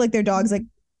people look like their dogs. Like,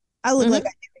 I look like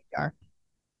I do HR.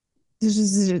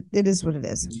 It is what it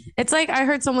is. It's like I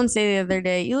heard someone say the other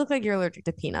day, you look like you're allergic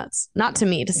to peanuts. Not to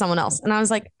me, to someone else. And I was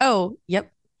like, oh,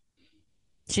 yep.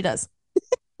 She does.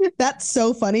 That's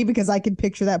so funny because I can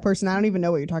picture that person. I don't even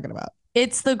know what you're talking about.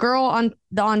 It's the girl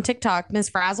on TikTok, Miss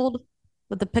Frazzled,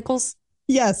 with the pickles.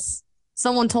 Yes.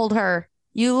 Someone told her,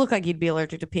 you look like you'd be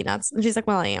allergic to peanuts. And she's like,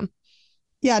 well, I am.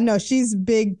 Yeah, no, she's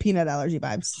big peanut allergy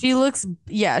vibes. She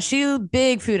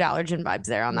big food allergen vibes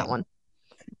there on that one.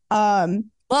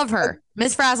 Love her.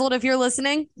 Miss Frazzled, if you're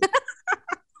listening.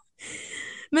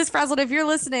 Miss Frazzled, if you're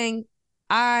listening,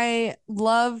 I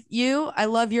love you. I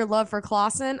love your love for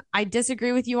Clausen. I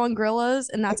disagree with you on Grillos,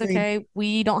 and that's Agreed. okay.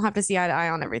 We don't have to see eye to eye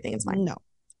on everything. It's fine. No.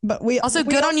 But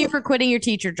Good on you for quitting your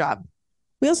teacher job.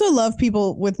 We also love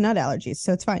people with nut allergies,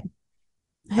 so it's fine.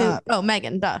 Who?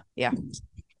 Megan. Duh. Yeah.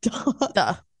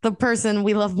 Duh. The person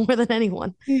we love more than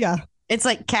anyone. Yeah. It's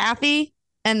like Kathy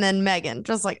and then Megan.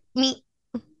 Just like me.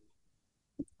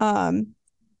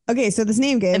 Okay, so this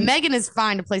name game. And Megan is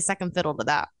fine to play second fiddle to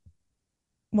that.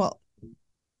 Well,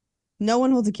 no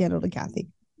one holds a candle to Kathy.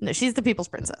 No, she's the people's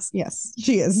princess. Yes,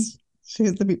 she is. She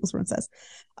is the people's princess.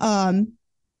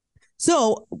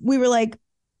 So we were like,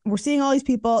 we're seeing all these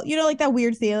people, you know, like that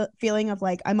weird feeling of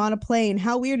like, I'm on a plane.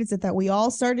 How weird is it that we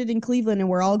all started in Cleveland and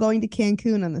we're all going to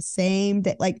Cancun on the same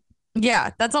day? Like,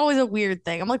 yeah, that's always a weird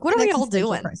thing. I'm like, what are we all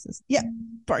doing? Crisis. Yeah.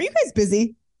 Are you guys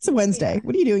busy? It's a Wednesday. Yeah.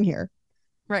 What are you doing here?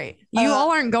 Right. You all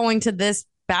aren't going to this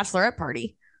bachelorette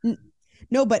party.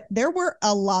 No, but there were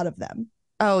a lot of them.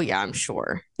 Oh, yeah, I'm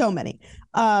sure. So many.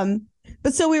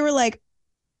 But so we were like,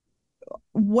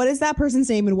 what is that person's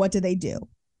name and what do they do?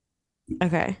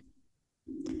 Okay.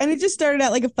 And it just started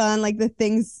out like a fun, like the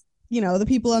things, you know, the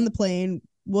people on the plane,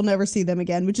 we'll never see them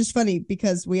again, which is funny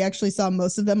because we actually saw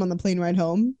most of them on the plane ride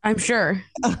home. I'm sure.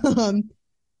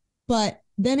 But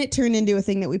then it turned into a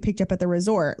thing that we picked up at the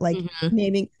resort, like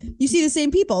naming, you see the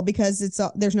same people because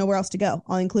there's nowhere else to go,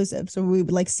 all inclusive. So we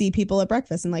would like see people at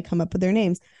breakfast and like come up with their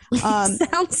names.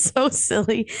 Sounds so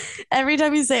silly. Every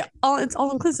time you say it's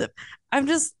all inclusive.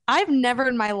 I've never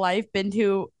in my life been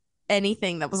to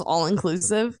anything that was all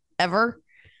inclusive ever.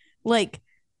 Like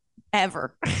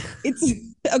ever. It's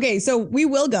okay. So we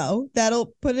will go.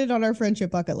 That'll put it on our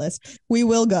friendship bucket list. We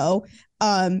will go.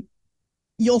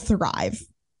 You'll thrive.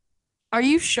 Are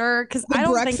you sure? Because I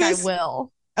don't think I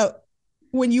will. Oh,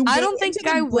 when you I don't think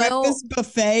I will. Breakfast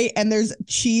buffet and there's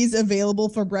cheese available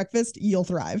for breakfast, you'll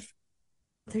thrive.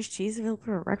 There's cheese available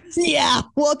for breakfast? Yeah.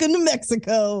 Welcome to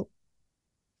Mexico.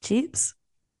 Cheeps.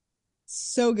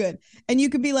 So good. And you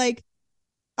could be like,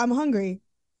 I'm hungry.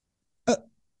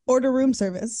 Order room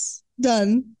service.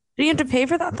 Done. Do you have to pay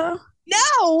for that though?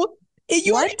 No.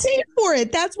 You already paid for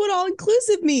it. That's what all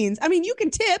inclusive means. I mean, you can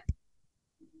tip.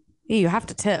 You have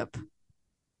to tip.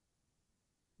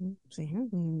 So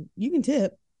you can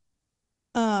tip.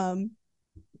 Um,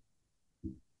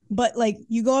 but like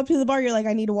you go up to the bar, you're like,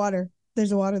 I need a water.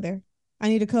 There's a water there. I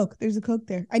need a Coke. There's a Coke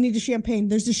there. I need a champagne.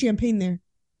 There's a champagne there.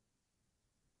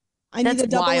 I need That's a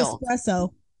double wild.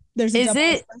 espresso. There's a Is double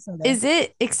it espresso there. is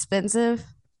it expensive?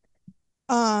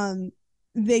 Um,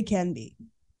 they can be.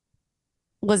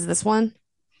 Was this one?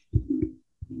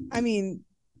 I mean,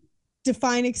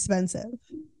 define expensive.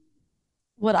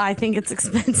 What I think it's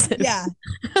expensive. Yeah.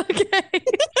 Okay.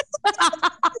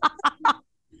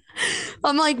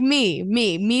 I'm like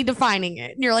me defining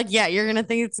it. And you're like, yeah, you're gonna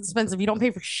think it's expensive. You don't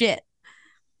pay for shit.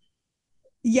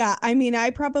 Yeah. I mean, I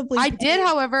probably I paid... did,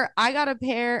 however, I got a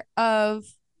pair of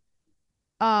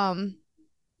um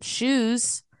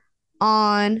shoes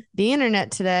on the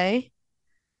internet today.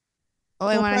 Oh,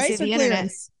 and full when I say price or the internet,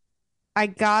 clearance. I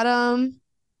got them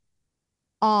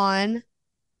on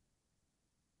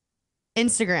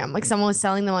Instagram. Like someone was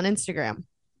selling them on Instagram.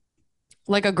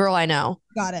 Like a girl I know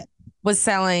Got it. was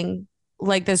selling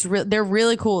like this. They're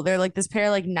really cool. They're like this pair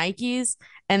of like Nikes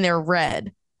and they're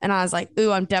red. And I was like,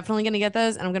 ooh, I'm definitely gonna get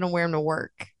those and I'm gonna wear them to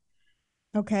work,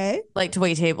 Okay. like to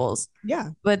wait tables. Yeah.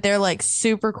 But they're like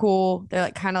super cool. They're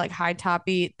like kind of like high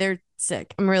toppy. They're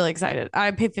sick. I'm really excited.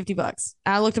 I paid $50.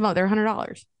 I looked them up. They're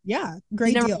 $100. Yeah. I've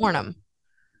Great never deal. worn them.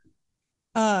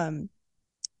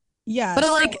 Yeah. But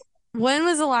So, like, when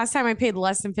was the last time I paid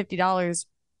less than $50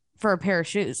 for a pair of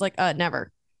shoes? Like,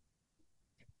 never.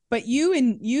 but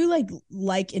you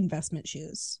like investment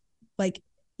shoes. Like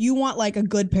you want like a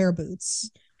good pair of boots.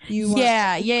 You want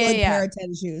Yeah, a yeah, good yeah. pair of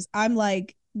tennis shoes. I'm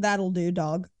like, that'll do,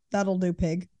 dog. That'll do,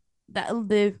 pig. That'll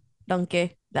do,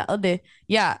 donkey. That'll do.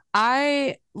 Yeah,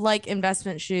 I like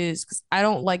investment shoes because I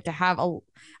don't like to have a.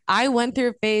 I went through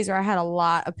a phase where I had a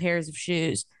lot of pairs of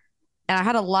shoes, and I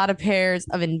had a lot of pairs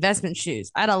of investment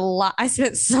shoes. I had a lot. I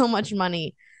spent so much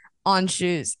money on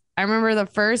shoes. I remember the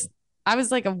first. I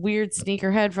was like a weird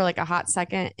sneakerhead for like a hot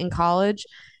second in college,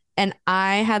 and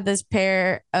I had this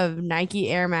pair of Nike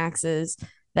Air Maxes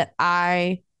that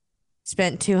I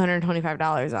spent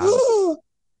 $225 on.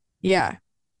 Yeah.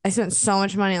 I spent so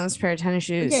much money on this pair of tennis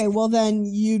shoes. Okay, well then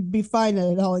you'd be fine at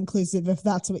an all inclusive if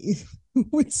that's what you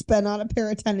would spend on a pair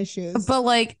of tennis shoes. But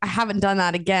like I haven't done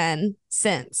that again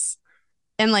since.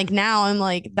 And like now I'm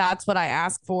like, that's what I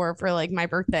ask for like my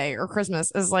birthday or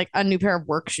Christmas is like a new pair of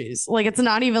work shoes. Like it's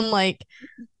not even like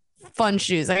fun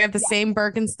shoes. I have the same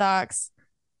Birkenstocks.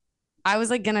 I was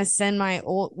like gonna send my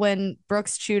old when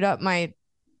Brooks chewed up my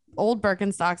old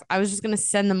Birkenstocks, I was just gonna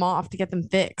send them off to get them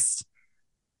fixed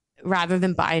rather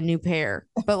than buy a new pair.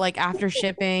 But like after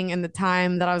shipping and the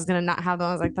time that I was gonna not have them,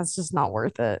 I was like, that's just not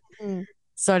worth it. Mm.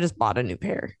 So I just bought a new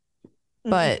pair.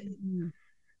 But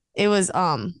it was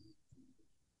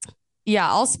yeah,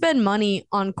 I'll spend money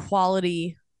on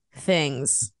quality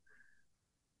things.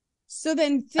 So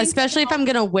then especially if I'm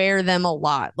gonna wear them a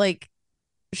lot. Like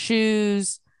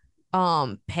shoes,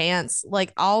 pants.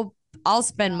 Like I'll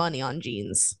spend money on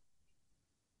jeans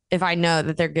if I know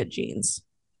that they're good jeans.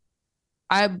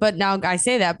 But now I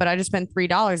say that, but I just spent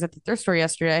 $3 at the thrift store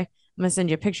yesterday. I'm gonna send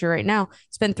you a picture right now.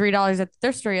 Spent $3 at the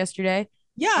thrift store yesterday.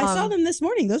 Yeah, I saw them this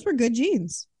morning. Those were good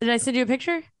jeans. Did I send you a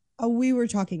picture? Oh, we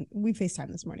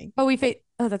FaceTimed this morning. Oh,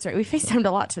 that's right. We FaceTimed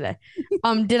a lot today.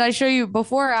 Did I show you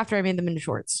before or after I made them into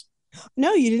shorts?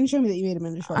 No, you didn't show me that you made them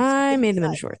into shorts. I made them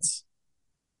into shorts.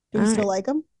 Do you still like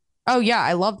them? Oh yeah,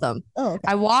 I love them. Oh, okay.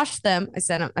 I washed them. I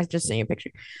just sent you a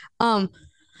picture.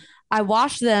 I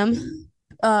washed them.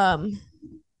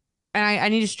 And I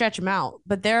need to stretch them out,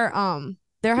 but they're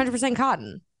 100%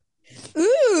 cotton.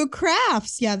 Ooh,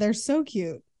 crafts. Yeah, they're so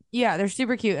cute. Yeah, they're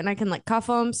super cute, and I can like cuff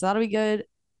them, so that'll be good.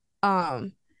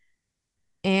 And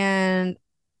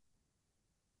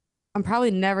I'm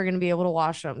probably never gonna be able to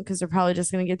wash them because they're probably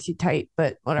just gonna get too tight.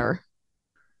 But whatever.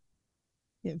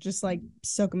 Yeah, just like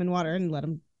soak them in water and let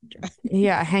them dry.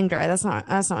 Yeah, hang dry. That's not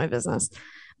my business.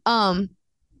 But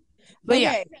okay,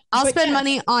 yeah, I'll spend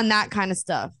money on that kind of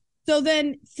stuff. So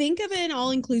then think of an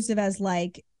all inclusive as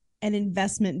like an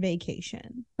investment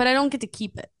vacation. But I don't get to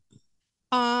keep it.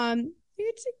 You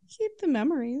get to keep the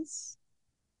memories.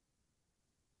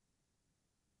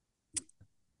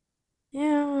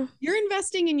 Yeah. You're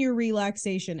investing in your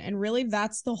relaxation. And really,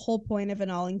 that's the whole point of an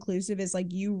all inclusive is like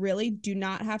you really do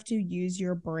not have to use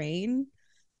your brain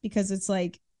because it's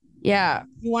like, yeah,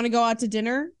 you want to go out to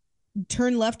dinner,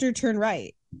 turn left or turn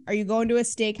right. Are you going to a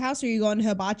steakhouse or are you going to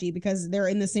hibachi because they're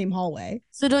in the same hallway?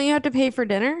 So don't you have to pay for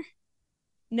dinner?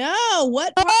 No,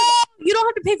 what? Oh, you don't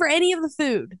have to pay for any of the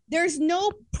food. There's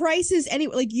no prices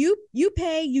anyway. Like you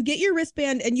pay, you get your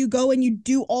wristband and you go and you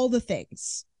do all the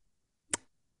things.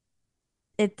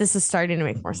 This is starting to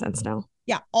make more sense now.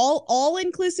 Yeah, all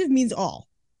inclusive means all.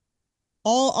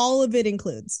 All of it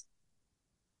includes.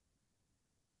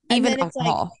 And Even then it's like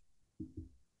alcohol.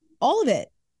 all of it.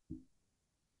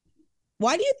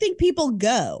 Why do you think people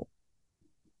go?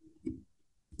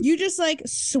 You just like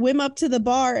swim up to the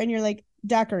bar and you're like,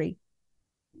 daiquiri,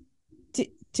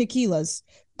 tequilas,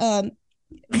 um,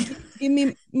 give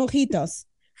me mojitos,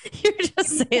 You're just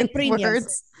saying caipirinhas.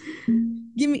 words.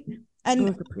 Give me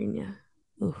and caipirinha.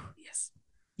 Oh, yes.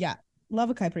 Yeah, love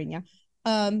a caipirinha.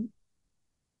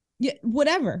 Yeah,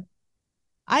 whatever.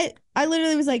 I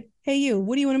literally was like, hey, you,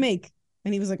 what do you want to make?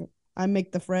 And he was like, I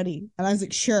make the Freddy. And I was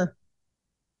like, sure,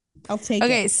 I'll take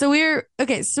Okay, it. so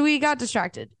we got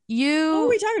distracted. What were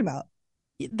we talking about?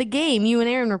 The game you and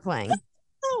Aaron were playing.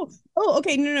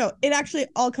 Okay. No. It actually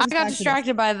all I comes got back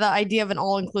distracted by the idea of an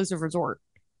all-inclusive resort.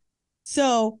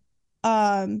 So,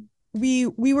 we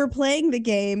were playing the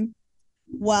game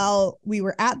while we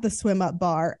were at the swim up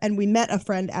bar, and we met a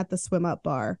friend at the swim up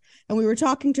bar, and we were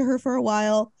talking to her for a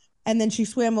while, and then she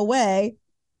swam away.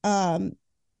 And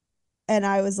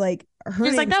I was like, She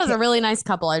was like, that was a really nice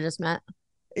couple I just met.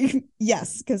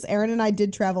 Yes, because Aaron and I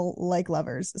did travel like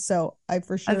lovers, so I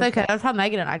for sure. That's okay. That's how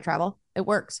Megan and I travel. It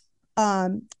works.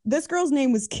 This girl's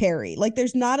name was Carrie. Like,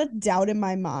 there's not a doubt in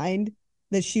my mind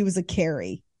that she was a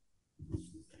Carrie.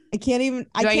 I can't even.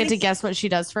 Do I get to guess what she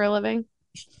does for a living?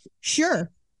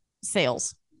 Sure.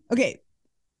 Sales. Okay.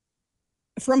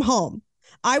 From home.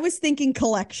 I was thinking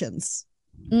collections.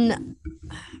 No.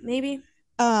 Maybe.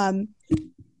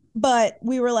 But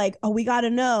we were like, oh, we got to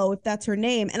know if that's her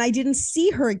name. And I didn't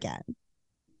see her again.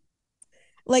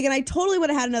 Like, and I totally would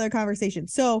have had another conversation.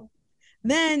 So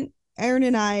then Aaron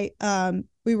and I,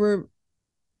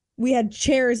 we had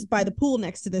chairs by the pool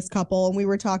next to this couple, and we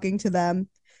were talking to them.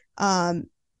 And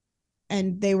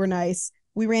they were nice.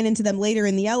 We ran into them later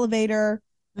in the elevator,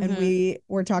 and we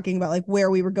were talking about like where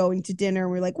we were going to dinner.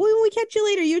 And we were like, well, when we catch you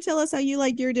later, you tell us how you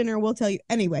like your dinner. We'll tell you.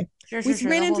 Anyway, we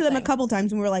ran into them a couple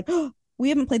times, and we were like, oh, we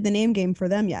haven't played the name game for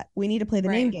them yet. We need to play the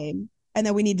name game, and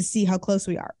then we need to see how close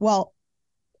we are. Well,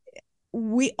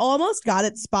 we almost got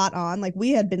it spot on. Like,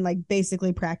 we had been like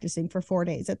basically practicing for 4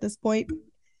 days at this point.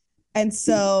 And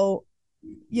so,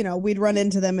 you know, we'd run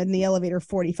into them in the elevator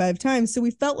 45 times. So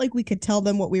we felt like we could tell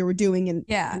them what we were doing.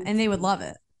 And they would love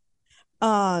it.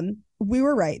 We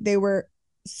were right. They were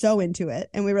so into it.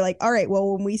 And we were like, all right,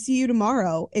 well, when we see you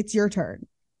tomorrow, it's your turn.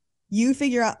 You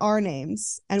figure out our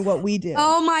names and what we do.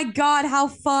 Oh my God, how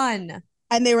fun.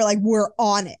 And they were like, we're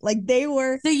on it. Like, they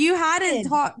were. So you hadn't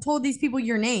told these people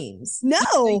your names? No.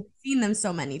 You've seen them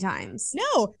so many times.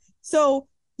 No. So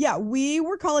yeah, we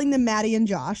were calling them Maddie and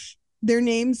Josh. Their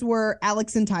names were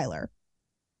Alex and Tyler.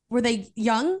 Were they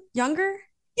younger?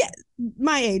 Yeah,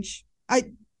 my age.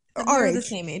 Our age. The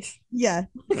same age. Yeah.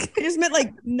 I just meant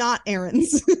like not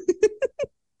Aaron's.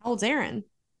 How old's Aaron?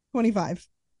 25.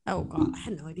 Oh God, I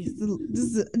had no idea.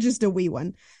 This is just a wee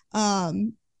one.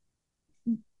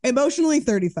 Emotionally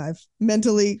 35,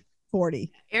 mentally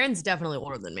 40. Aaron's definitely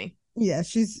older than me. Yeah,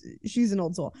 she's an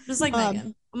old soul. Just like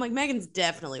Megan. I'm like, Megan's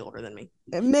definitely older than me.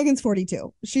 Megan's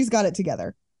 42. She's got it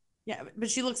together. Yeah, but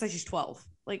she looks like she's 12.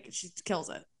 Like, she kills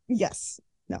it. Yes.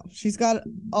 No, she's got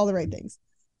all the right things.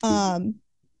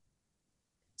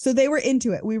 So they were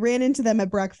into it. We ran into them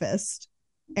at breakfast,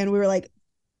 and we were like,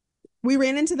 we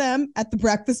ran into them at the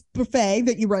breakfast buffet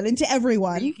that you run into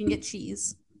everyone. Where you can get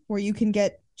cheese. Where you can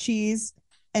get cheese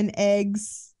and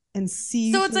eggs and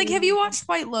seafood. So it's like, have you watched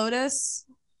White Lotus?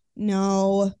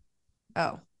 No.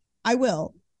 Oh. I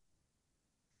will.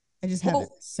 I just haven't.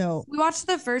 So we watched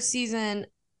the first season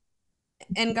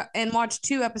and watched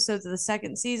 2 episodes of the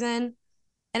second season,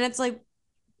 and it's like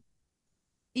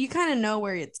you kind of know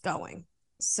where it's going,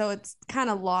 so it's kind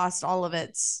of lost all of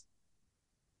its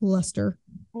luster.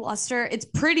 It's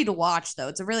pretty to watch though.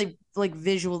 It's a really like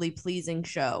visually pleasing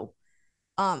show.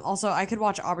 Also, I could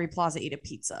watch Aubrey Plaza eat a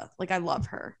pizza. Like, I love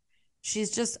her.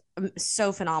 She's just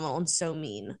so phenomenal and so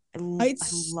mean.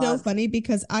 It's so funny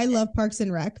because I love Parks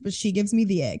and Rec, but she gives me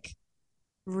the ick.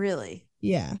 Really?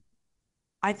 Yeah.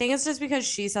 I think it's just because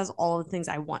she says all the things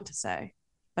I want to say,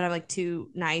 but I'm like too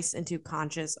nice and too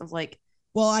conscious of like.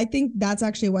 Well, I think that's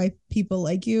actually why people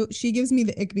like you. She gives me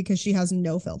the ick because she has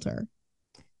no filter.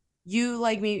 You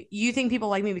like me? You think people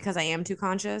like me because I am too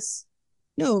conscious?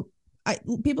 No,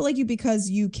 people like you because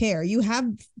you care. You have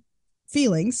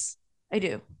feelings. I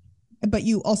do. But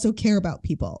you also care about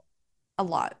people. A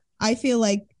lot. I feel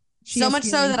like so much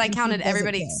so that I counted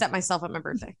everybody except myself at my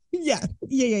birthday. Yeah.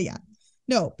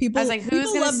 No, people. I was like,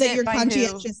 who's people love that you're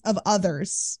conscientious of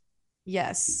others.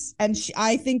 Yes. And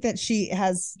I think that she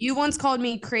has. You once called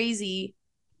me crazy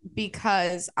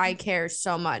because I care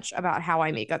so much about how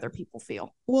I make other people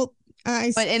feel. Well,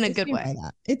 but in a good way.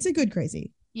 It's a good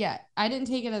crazy. Yeah, I didn't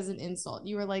take it as an insult.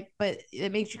 You were like, but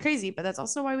it makes you crazy, but that's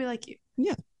also why we like you.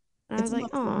 Yeah, And I it's was a like,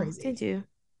 love for oh, crazy. thank you.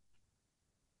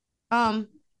 Um,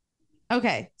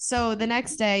 okay. So the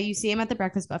next day you see him at the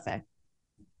breakfast buffet.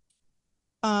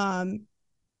 Um,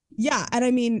 yeah, and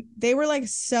I mean, they were like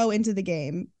so into the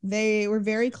game. They were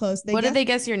very close. They What did guessed they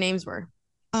guess your names were?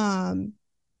 um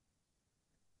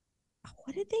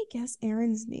what did they guess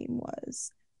Aaron's name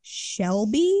was?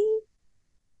 Shelby?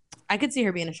 I could see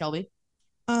her being a Shelby.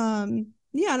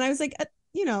 Yeah, and I was like,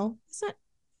 it's not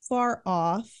far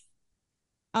off.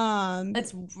 Um,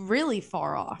 That's really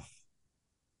far off.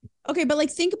 okay, but like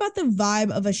think about the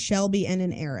vibe of a Shelby and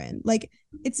an Aaron. Like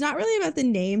it's not really about the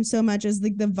name so much as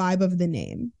like the vibe of the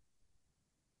name.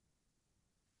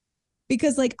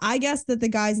 Because like I guessed that the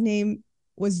guy's name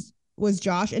was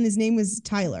Josh and his name was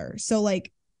Tyler. So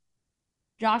like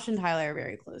Josh and Tyler are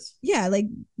very close. yeah, like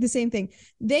the same thing.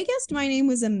 They guessed my name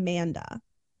was Amanda.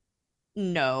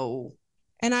 No.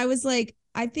 And I was like,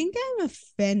 I think I'm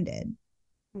offended.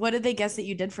 What did they guess that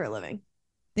you did for a living?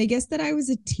 They guessed that I was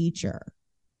a teacher.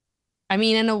 I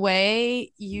mean, in a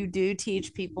way, you do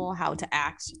teach people how to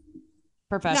act Yeah,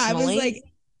 I was like, professionally,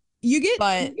 you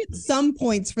but get some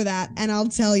points for that, and I'll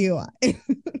tell you why.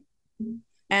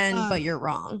 but you're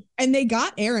wrong. And they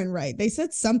got Aaron right. They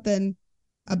said something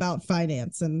about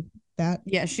finance and that.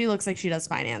 Yeah, she looks like she does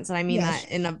finance, and I mean Yeah,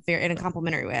 that in a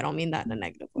complimentary way. I don't mean that in a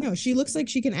negative way. no, she looks like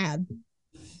she can add.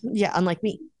 Yeah, unlike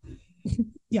me.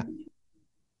 Yeah.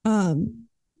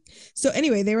 So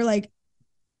anyway, they were like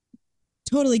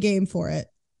totally game for it.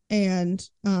 And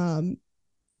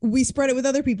we spread it with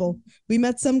other people. We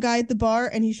met some guy at the bar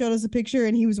and he showed us a picture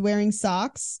and he was wearing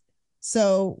socks.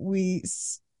 So we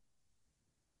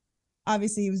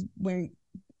obviously he was wearing,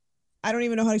 I don't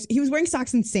even know how to, he was wearing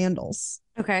socks and sandals.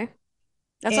 Okay,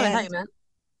 that's what I thought you meant.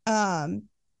 Um,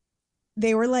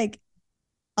 they were like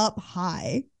up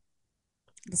high.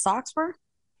 The socks were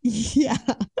Yeah.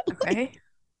 okay.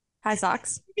 High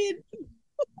socks, Mid,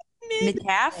 mid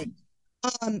calf.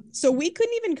 So we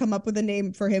couldn't even come up with a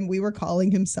name for him. We were calling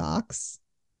him Socks.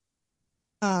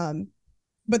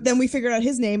 But then we figured out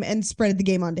his name and spread the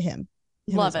game onto him.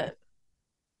 Love it.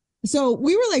 So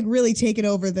we were like really taking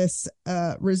over this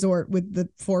resort with the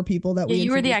four people that Yeah, we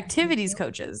you were the introduced. activities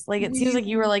coaches. Like it seems like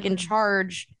you were like in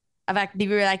charge of you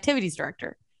were the activities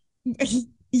director.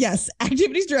 Yes,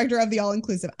 activities director of the all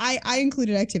inclusive. I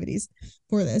included activities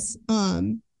for this.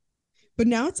 But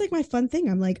now it's like my fun thing.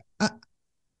 I'm like,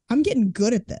 I'm getting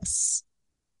good at this.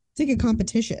 It's like a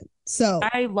competition. So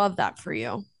I love that for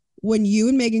you. when you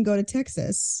and Megan go to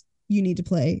Texas, you need to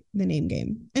play the name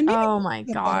game. And maybe Oh my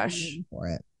gosh. for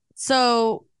it.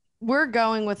 So we're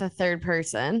going with a third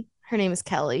person. Her name is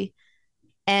Kelly.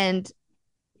 And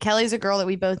Kelly's a girl that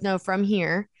we both know from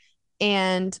here.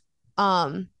 And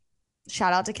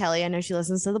shout out to Kelly. I know she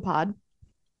listens to the pod.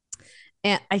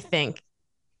 And I think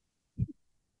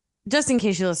just in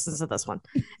case she listens to this one.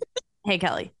 Hey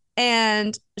Kelly.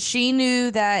 And she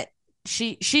knew that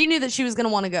she knew that she was going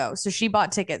to want to go. So she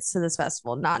bought tickets to this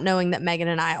festival, not knowing that Megan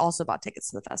and I also bought tickets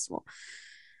to the festival.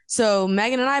 So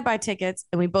Megan and I buy tickets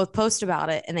and we both post about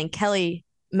it. And then Kelly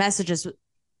messages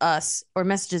us or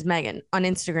messages Megan on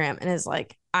Instagram and is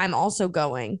like, I'm also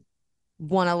going,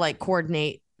 want to like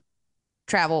coordinate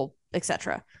travel,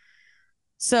 etc.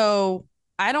 So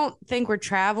I don't think we're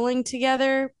traveling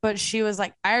together, but she was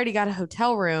like, I already got a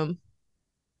hotel room.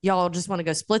 Y'all just want to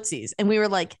go splitsies. And we were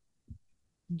like,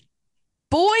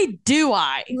 boy, do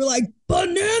I. We were like,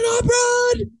 banana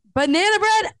bread. Banana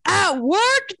bread at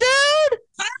work, dude.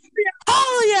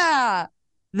 Oh, yeah.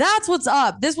 That's what's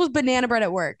up. This was banana bread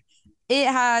at work. It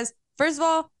has, first of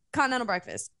all, continental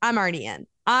breakfast. I'm already in.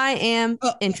 I am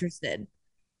interested.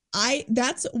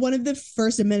 That's one of the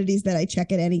first amenities that I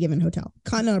check at any given hotel.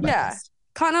 Continental breakfast.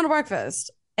 Yeah. Continental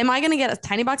breakfast. Am I going to get a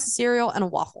tiny box of cereal and a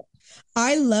waffle?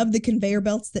 I love the conveyor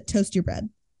belts that toast your bread.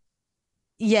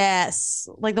 Yes.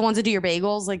 Like the ones that do your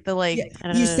bagels, like the like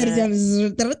yeah. You set it down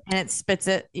and it spits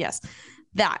it. Yes.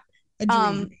 That.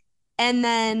 And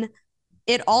then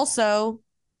it also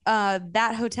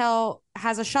that hotel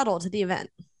has a shuttle to the event.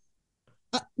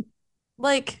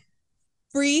 Like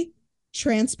free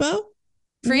transpo?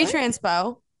 Free what?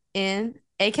 Transpo in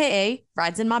AKA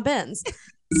rides in my Benz.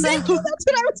 So thank you. That's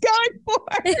what I was going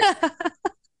for. Yeah.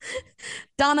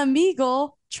 Donna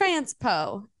Meagle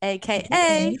Transpo,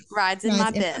 AKA rides in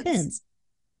my Benz.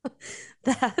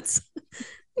 That's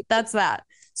that.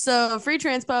 So free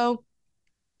Transpo.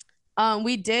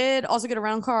 We did also get a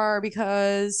rental car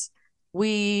because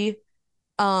we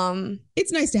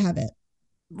it's nice to have it.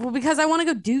 Well, because I want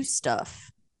to go do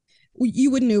stuff.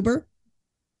 You wouldn't Uber?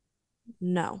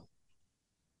 No.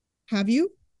 Have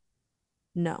you?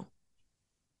 No.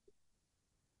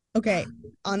 Okay.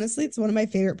 Honestly, it's one of my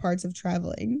favorite parts of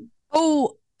traveling.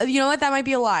 Oh, you know what? That might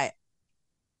be a lie.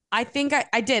 I think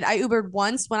I did. I Ubered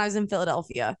once when I was in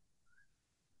Philadelphia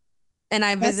and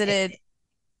I That's it. visited,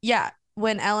 yeah,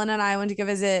 when Ellen and I went to go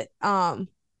visit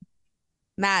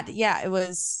Matt. Yeah, it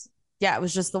was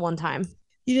just the one time.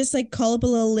 You just like call up a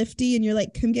little lifty and you're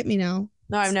like, come get me now,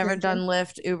 No, I've never done stranger.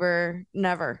 Lyft, Uber,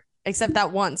 never. Except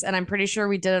that once, and I'm pretty sure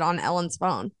we did it on Ellen's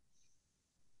phone.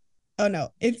 Oh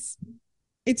no, it's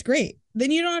great.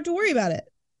 Then you don't have to worry about it.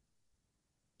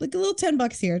 Like a little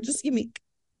 $10 here. Just give me.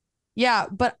 Yeah,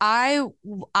 but I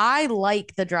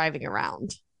like the driving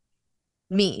around.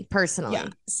 Me Yeah. personally.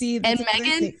 See, And that's another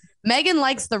thing. Megan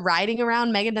likes the riding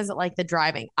around. Megan doesn't like the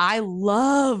driving. I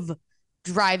love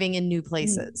driving in new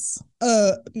places.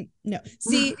 No.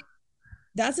 See,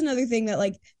 that's another thing that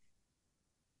like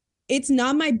it's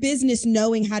not my business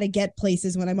knowing how to get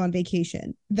places when I'm on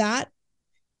vacation. That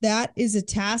is a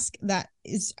task that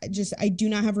is just I do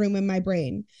not have room in my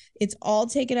brain. It's all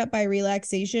taken up by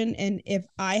relaxation, and if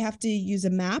I have to use a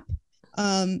map,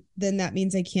 then that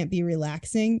means I can't be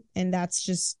relaxing, and that's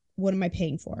just what am I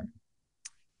paying for?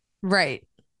 Right.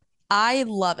 I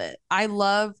love it. I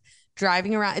love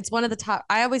driving around. It's one of the top,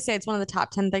 I always say it's one of the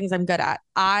top 10 things I'm good at.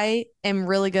 I am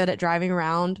really good at driving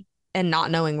around and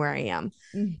not knowing where I am.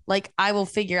 Mm. Like, I will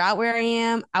figure out where I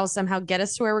am. I will somehow get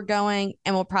us to where we're going,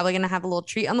 and we're probably going to have a little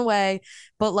treat on the way.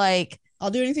 But, like,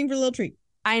 I'll do anything for a little treat.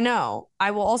 I know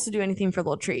I will also do anything for a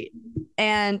little treat.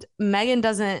 And Megan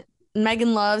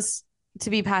loves to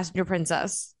be passenger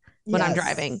princess when I'm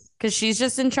driving Yes. because she's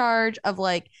just in charge of,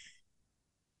 like,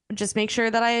 just make sure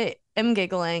that I am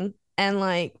giggling and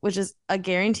like, which is a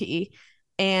guarantee,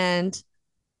 and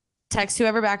text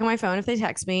whoever back on my phone if they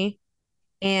text me,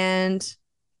 and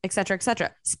et cetera, et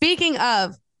cetera. Speaking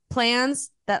of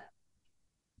plans, that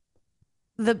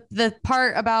the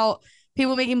part about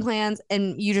people making plans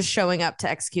and you just showing up to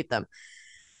execute them.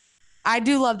 I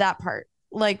do love that part.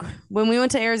 Like when we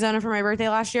went to Arizona for my birthday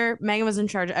last year, Megan was in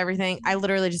charge of everything. I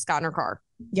literally just got in her car.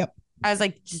 Yep. I was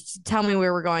like, just tell me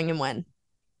where we're going and when.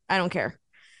 I don't care.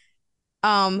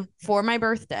 For my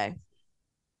birthday,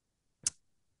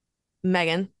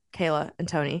 Megan, Kayla, and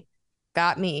Tony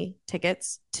got me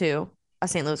tickets to a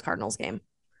St. Louis Cardinals game.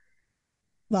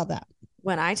 Love that.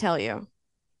 When I tell you,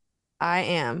 I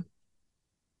am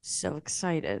so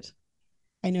excited.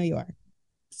 I know you are.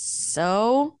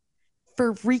 So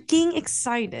freaking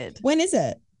excited. When is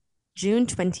it? June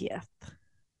 20th.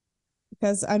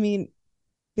 Because I mean,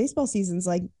 baseball season's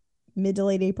like mid to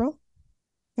late April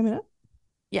coming up.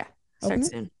 Yeah. Open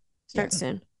Start it? soon. Start Yeah.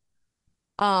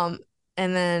 soon.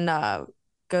 And then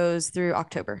goes through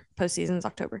October. Postseason's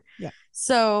October. Yeah.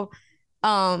 So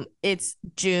it's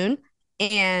June,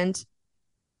 and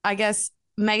I guess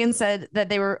Megan said that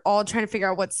they were all trying to figure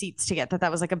out what seats to get,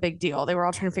 that was like a big deal. They were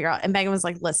all trying to figure out. And Megan was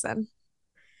like, listen,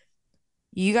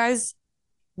 you guys,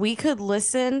 we could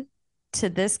listen to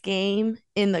this game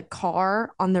in the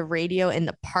car on the radio in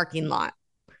the parking lot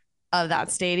of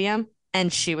that stadium,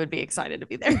 and she would be excited to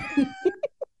be there.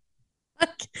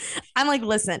 Like, I'm like,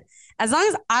 listen, as long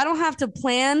as I don't have to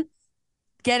plan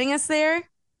getting us there,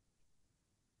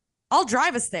 I'll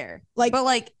drive us there. Like, But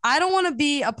like, I don't want to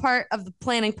be a part of the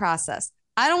planning process.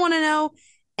 I don't want to know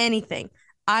anything.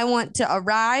 I want to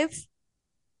arrive,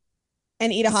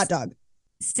 and eat a hot dog.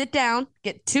 sit down,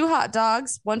 get 2 hot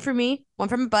dogs, one for me, one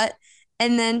for my butt,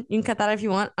 and then you can cut that out if you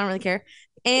want. I don't really care.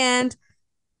 And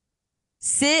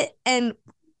sit and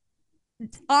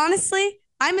honestly,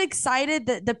 I'm excited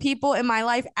that the people in my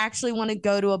life actually want to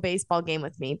go to a baseball game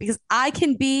with me because I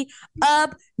can be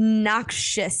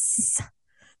obnoxious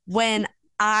when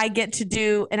I get to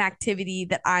do an activity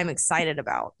that I'm excited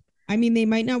about. I mean, they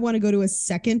might not want to go to a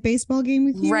second baseball game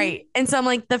with you. Right. And so I'm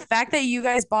like, the fact that you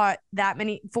guys bought that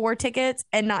many 4 tickets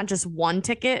and not just 1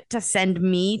 ticket to send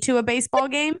me to a baseball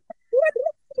game.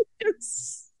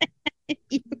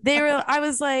 I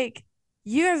was like,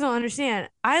 you guys don't understand.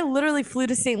 I literally flew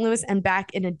to St. Louis and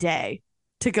back in a day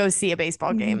to go see a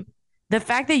baseball game. The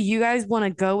fact that you guys want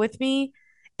to go with me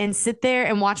and sit there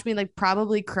and watch me like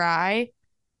probably cry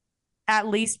at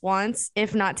least once,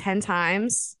 if not 10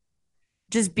 times,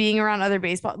 just being around other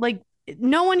baseball. Like,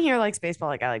 no one here likes baseball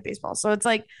like I like baseball. So it's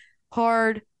like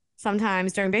hard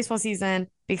sometimes during baseball season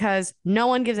because no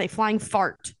one gives a flying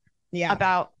fart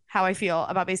about how I feel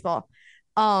about baseball.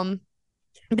 You're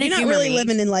not really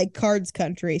living in like cards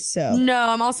country, so no,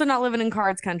 I'm also not living in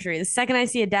cards country. The second I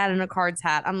see a dad in a cards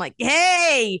hat, I'm like,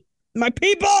 hey, my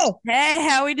people. Hey,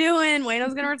 how we doing?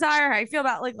 Wayno's gonna retire. How you feel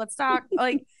about, like, let's talk?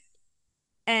 Like,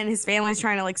 and his family's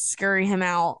trying to like scurry him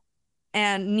out.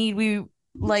 And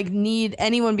like need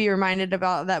anyone be reminded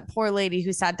about that poor lady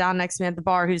who sat down next to me at the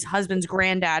bar whose husband's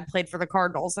granddad played for the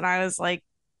Cardinals. And I was like,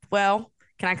 well,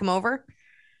 can I come over?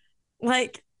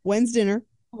 Like, When's dinner?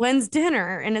 when's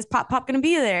dinner? And is Pop Pop going to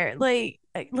be there? Like,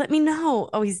 let me know.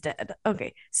 Oh, he's dead.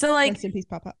 Okay. So, like, Rest in peace,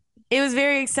 Papa. it was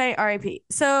very exciting. RIP.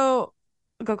 So,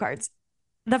 go cards.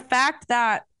 The fact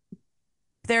that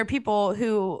there are people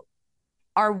who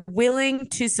are willing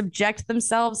to subject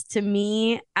themselves to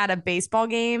me at a baseball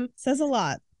game Says a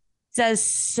lot. says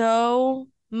so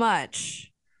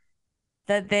much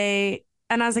that they,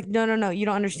 and I was like, no, no, no, you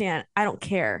don't understand. I don't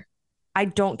care. I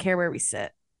don't care where we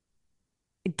sit.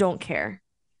 I don't care.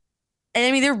 And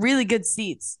I mean, they're really good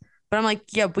seats, but I'm like,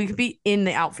 yeah, we could be in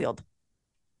the outfield.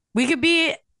 We could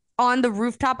be on the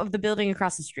rooftop of the building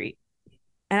across the street.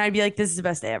 And I'd be like, this is the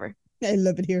best day ever. I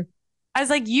love it here. I was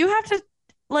like, you have to,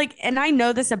 like, and I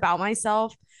know this about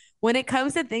myself. When it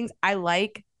comes to things I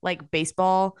like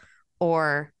baseball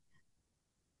or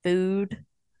food,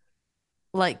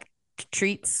 like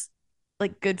treats,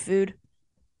 like good food,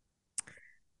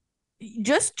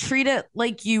 just treat it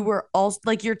like you were also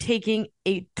like you're taking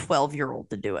a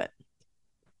 12-year-old to do it.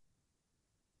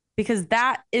 Because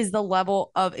that is the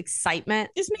level of excitement.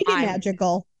 Just make it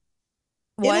magical.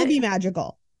 What? It'll be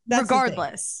magical. That's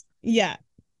regardless. Yeah.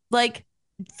 Like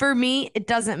for me, it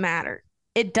doesn't matter.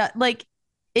 It does like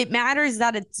it matters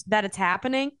that it's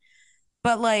happening,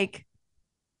 but like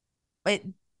it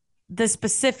the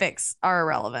specifics are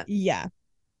irrelevant. Yeah.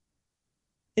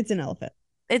 It's an elephant.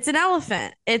 It's an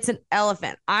elephant. It's an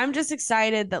elephant. I'm just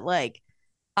excited that like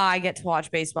I get to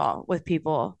watch baseball with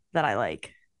people that I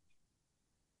like.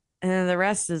 And then the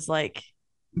rest is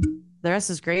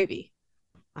gravy.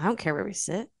 I don't care where we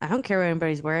sit. I don't care what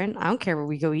anybody's wearing. I don't care where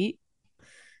we go eat.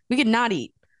 We could not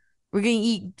eat. We're going to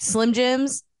eat Slim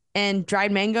Jims and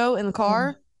dried mango in the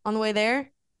car on the way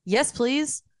there. Yes,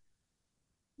 please.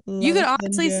 You could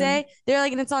honestly say they're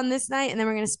like, and it's on this night, and then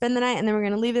we're going to spend the night, and then we're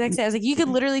going to leave the next day. I was like, you could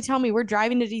literally tell me we're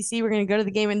driving to DC, we're going to go to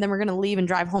the game, and then we're going to leave and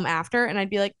drive home after. And I'd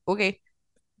be like, okay.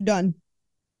 Done.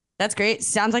 That's great.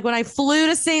 Sounds like when I flew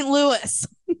to St. Louis.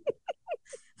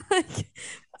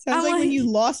 Sounds like when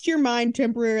you lost your mind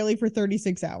temporarily for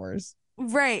 36 hours.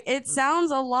 Right. It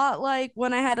sounds a lot like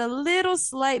when I had a little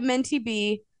slight mentee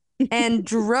B and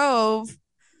drove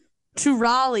to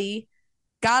Raleigh,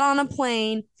 got on a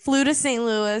plane, flew to St.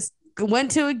 Louis,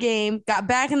 went to a game, got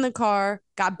back in the car,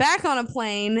 got back on a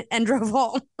plane, and drove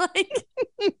home. Like,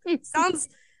 sounds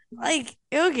like,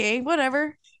 okay,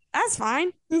 whatever. That's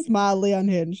fine. It's mildly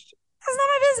unhinged. That's not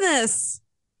my business.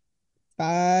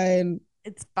 Fine.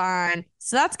 It's fine.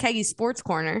 So that's Keggy's Sports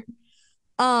Corner.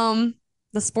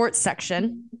 The sports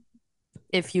section,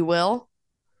 if you will.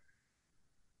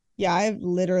 Yeah, I have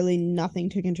literally nothing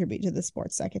to contribute to the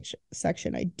sports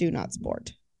section. I do not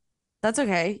sport. That's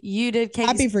okay. You did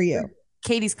Happy for you.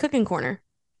 Katie's Cooking Corner.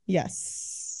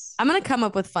 Yes. I'm going to come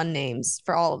up with fun names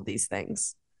for all of these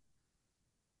things.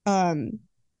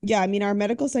 Yeah, I mean, our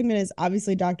medical segment is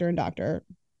obviously Doctor and Doctor.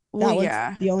 That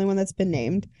one's the only one that's been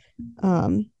named.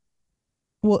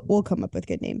 We'll come up with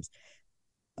good names.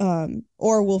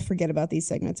 Or we'll forget about these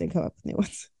segments and come up with new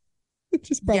ones. Which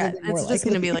is probably more it's just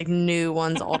going to be like new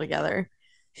ones altogether.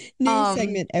 New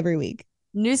segment every week.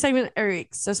 New segment every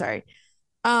week. So sorry.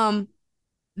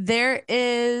 There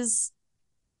is.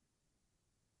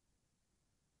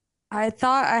 I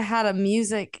thought I had a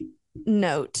music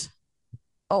note.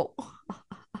 Oh.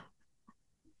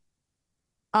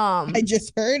 I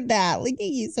just heard that. Look at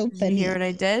you, so funny. You hear what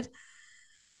I did?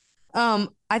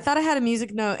 I thought I had a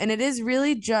music note, and it is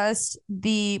really just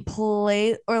the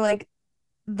play or like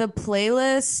the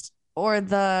playlist or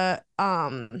the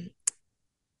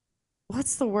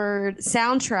what's the word?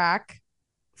 Soundtrack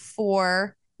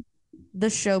for the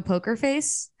show Poker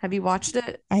Face. Have you watched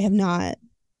it? I have not.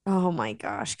 Oh my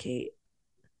gosh, Kate.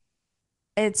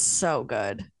 It's so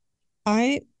good.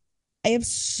 I have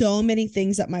so many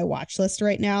things at my watch list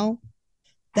right now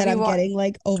that I'm getting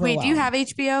like overwhelmed. Wait, do you have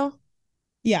HBO?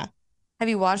 Yeah. Have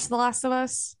you watched The Last of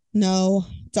Us? No,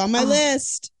 it's on my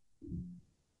list.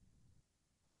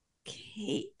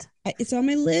 Kate. It's on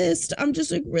my list. I'm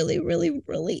just like really, really,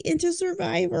 really into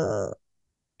Survivor.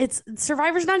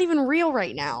 Survivor's not even real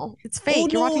right now. It's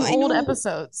fake. You're watching old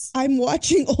episodes. I'm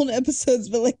watching old episodes,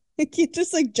 but like I can't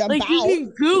just like jump out. You can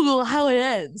Google how it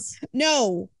ends.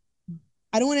 No.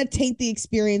 I don't want to taint the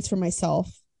experience for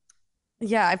myself.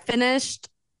 Yeah,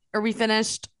 we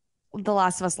finished The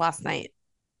Last of Us last night.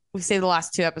 We saved the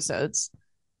last 2 episodes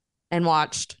and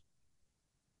watched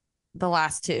the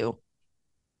last 2.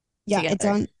 Yeah,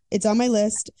 together. It's on my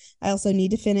list. I also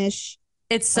need to finish.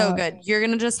 It's so good. You're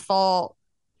gonna just fall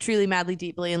truly, madly,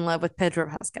 deeply in love with Pedro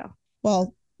Pascal.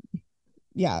 Well,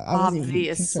 Yeah, I wasn't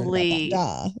even concerned about that. Obviously.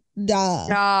 Duh. Duh.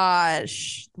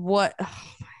 Gosh. What?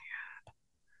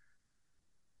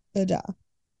 Duh.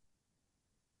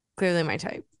 Clearly my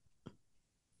type.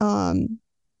 Um,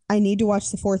 I need to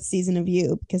watch the fourth season of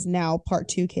You because now part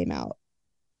two came out.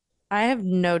 I have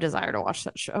no desire to watch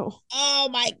that show. Oh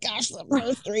my gosh, the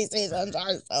first three seasons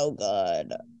are so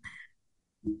good.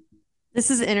 This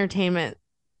is entertainment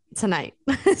tonight.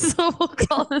 So we'll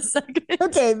call this segment.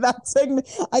 Okay, that segment.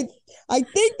 I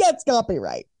think that's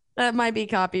copyright. That might be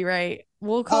copyright.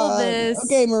 We'll call this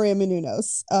Okay, Maria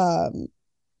Menounos.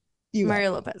 You go.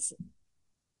 Mario Lopez.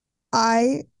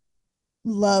 I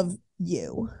love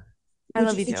You, I which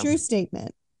love is you a too. true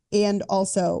statement and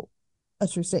also a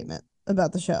true statement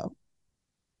about the show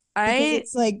because I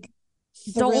it's like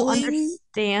don't thrilling, but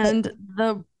understand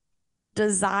the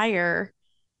desire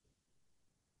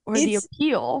or the it's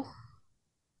appeal.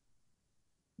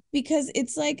 because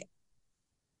it's like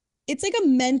a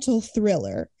mental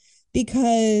thriller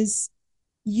because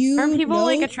Aren't you people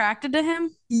like know, attracted to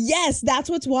him? yes, that's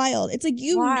what's wild. It's like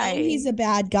you know Why? he's a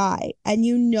bad guy and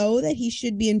you know that he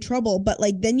should be in trouble, but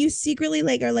like then you secretly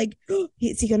like are like, oh,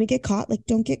 is he gonna get caught? Like,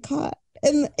 don't get caught.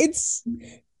 And it's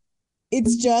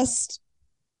just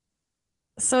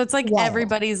So it's like wild.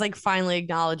 everybody's like finally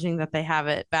acknowledging that they have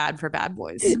it bad for bad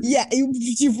boys. Yeah,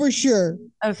 for sure.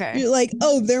 Okay. You're like,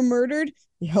 oh, they're murdered.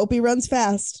 You hope he runs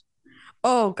fast.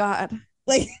 Oh God.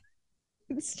 Like,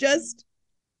 it's just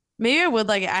Maybe I would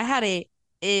like it. I had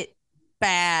it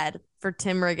bad for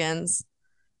Tim Riggins.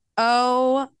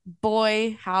 Oh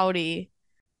boy, howdy.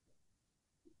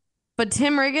 But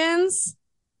Tim Riggins,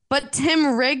 but Tim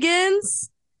Riggins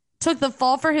took the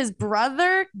fall for his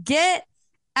brother. Get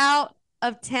out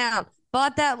of town.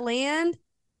 Bought that land.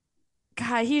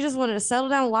 God, he just wanted to settle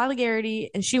down with Lila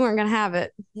Garrity, and she weren't gonna have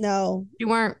it. no. She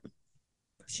weren't.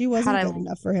 She God, wasn't I good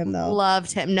enough for him though.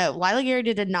 loved him. No, Lila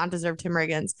Garrity did not deserve Tim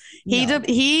Riggins. No.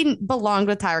 He belonged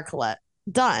with Tyra Collette.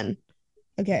 Done.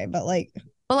 Okay, but like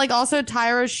But like also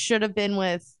Tyra should have been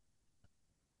with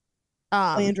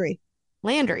um Landry.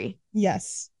 Landry.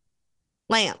 Yes.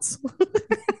 Lance.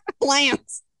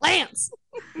 Lance. Lance.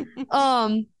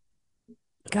 Um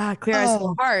God, Clear Eyes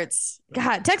Full of Oh, Hearts.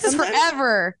 God, Texas sometimes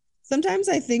forever. sometimes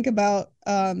I think about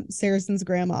Saracen's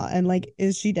grandma and like,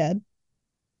 is she dead?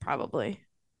 Probably.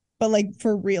 But like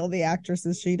for real, the actress,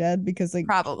 is she dead? Because like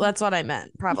Probably. That's what I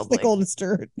meant. it's like Probably. old as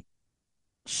dirt.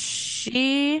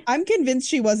 She I'm convinced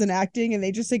she wasn't acting and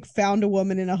they just like found a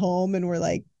woman in a home and were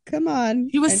like, come on.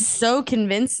 she was And so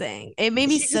convincing. It made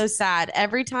me she so just sad.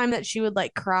 Every time that she would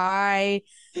like cry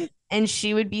and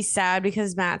she would be sad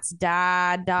because Matt's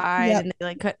dad died yep. and they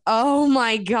like could oh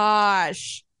my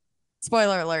gosh.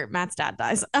 Spoiler alert, Matt's dad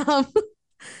dies. Sorry.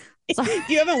 If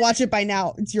you haven't watched it by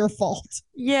now, it's your fault.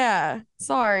 Yeah,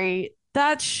 sorry.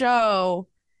 That show,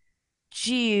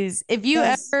 geez. If you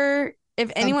Does ever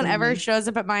if anyone something to ever me. shows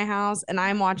up at my house and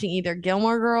I'm watching either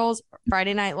Gilmore Girls,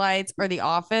 Friday Night Lights, or The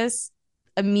Office,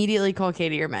 immediately call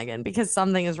Katie or Megan because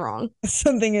something is wrong.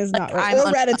 Something is Like not right. I'm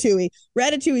Or Ratatouille.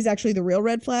 Ratatouille is actually the real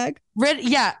red flag.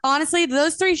 yeah, honestly,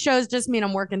 those three shows just mean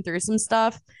I'm working through some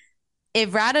stuff.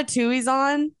 If Ratatouille's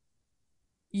on,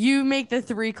 you make the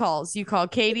three calls. You call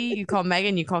Katie, you call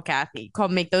Megan, you call Kathy.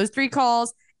 Make those three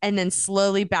calls and then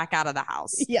slowly back out of the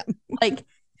house. Yeah. Like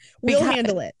We'll because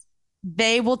handle it.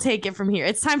 they will take it from here.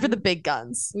 It's time for the big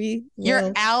guns. We You're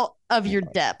will. out of your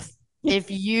depth.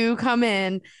 If you come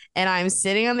in and I'm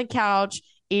sitting on the couch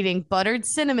eating buttered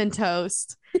cinnamon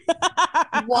toast,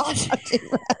 watching,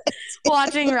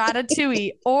 watching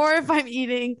Ratatouille, or if I'm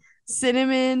eating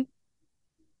cinnamon,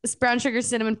 brown sugar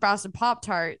cinnamon frosted Pop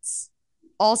Tarts,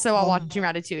 also while Oh, watching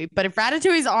Ratatouille. But if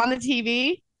Ratatouille's on the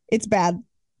TV, it's bad.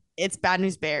 it's Bad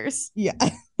News Bears. Yeah.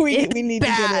 We It's need to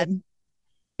get bad. in.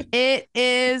 It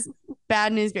is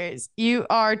Bad News Bears. You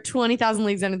are 20,000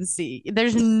 leagues under the sea.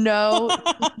 There's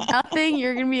nothing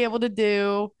you're going to be able to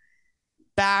do.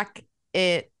 Back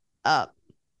it up.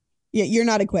 Yeah, you're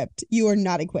not equipped. You are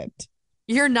not equipped.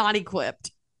 You're not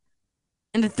equipped.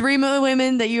 And the three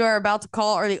women that you are about to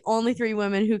call are the only three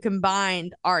women who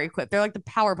combined are equipped. They're like the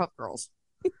Powerpuff Girls.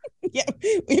 Yeah,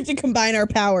 we have to combine our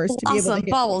powers to be able to Awesome.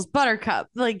 hit. Bubbles, Buttercup.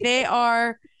 Like they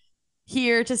are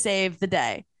here to save the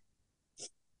day.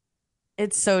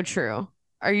 It's so true.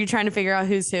 Are you trying to figure out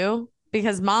who's who?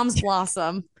 Because Mom's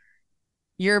Blossom,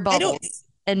 you're I don't. Bubbles,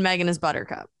 and Megan is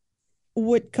Buttercup.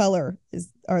 What color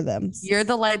are them? You're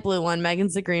the light blue one.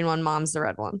 Megan's the green one. Mom's the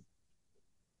red one.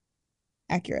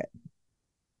 Accurate.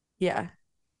 Yeah.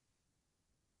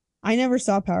 I never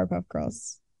saw Powerpuff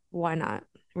Girls. Why not?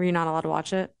 Were you not allowed to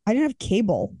watch it? I didn't have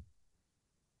cable,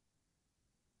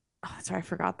 Oh, sorry, I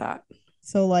forgot that.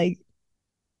 so like,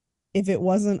 if it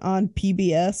wasn't on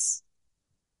PBS,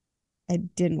 I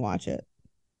didn't watch it.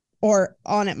 Or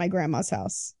on at my grandma's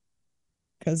house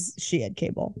because she had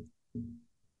cable.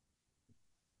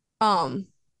 Um,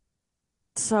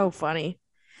 so funny.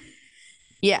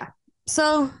 Yeah.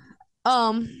 So,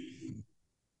 um,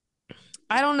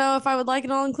 I don't know if I would like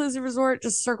an all-inclusive resort.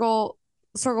 Just full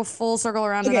circle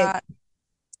around to Okay. that.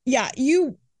 Yeah,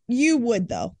 you would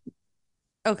though.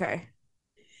 Okay.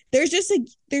 There's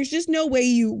just no way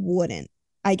you wouldn't,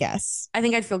 I guess. I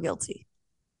think I'd feel guilty.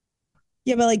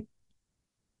 Yeah, but like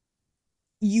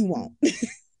you won't.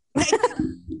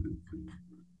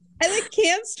 I like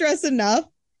can't stress enough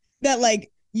that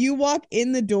like you walk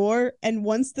in the door and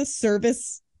once the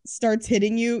service starts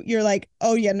hitting you, you're like,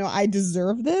 oh yeah, no, I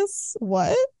deserve this.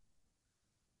 What?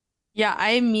 Yeah,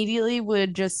 I immediately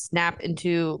would just snap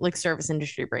into like service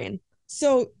industry brain.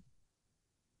 So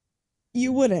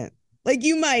you wouldn't. Like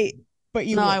you might, but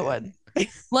you No, I wouldn't. would.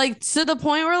 Like to the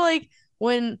point where like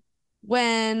when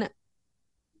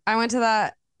I went to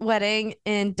that wedding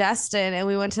in Destin and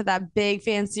we went to that big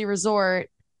fancy resort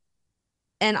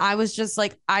and I was just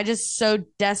like I just so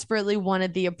desperately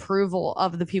wanted the approval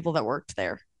of the people that worked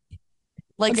there.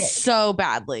 Like Okay. so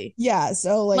badly. Yeah.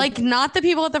 So Like not the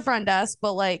people at the front desk,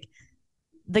 but like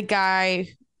the guy,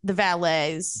 the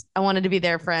valets. I wanted to be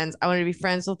their friends. I wanted to be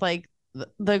friends with like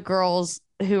the girls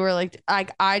who were like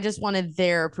I just wanted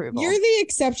their approval. you're the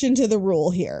exception to the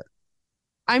rule here.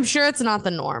 I'm sure it's not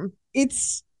the norm.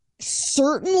 It's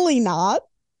certainly not.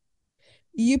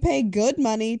 You pay good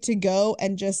money to go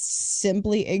and just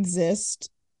simply exist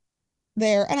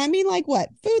there. And I mean, like, what?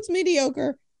 Food's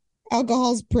mediocre,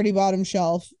 alcohol's pretty bottom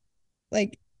shelf.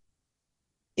 Like,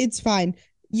 it's fine.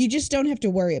 You just don't have to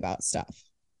worry about stuff.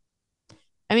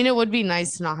 I mean, it would be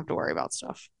nice to not have to worry about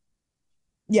stuff.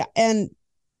 Yeah. And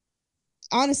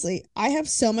honestly, I have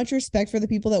so much respect for the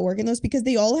people that work in those because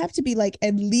they all have to be like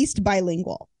at least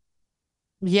bilingual,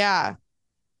 Yeah.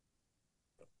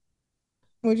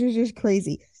 which is just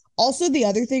crazy. Also, the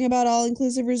other thing about all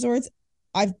inclusive resorts,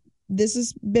 I've this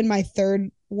has been my third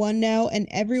one now, and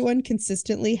everyone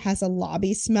consistently has a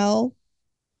lobby smell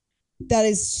that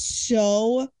is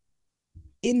so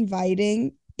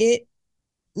inviting. It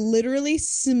literally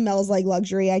smells like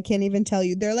luxury. I can't even tell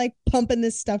you. They're like pumping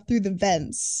this stuff through the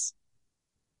vents.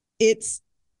 It's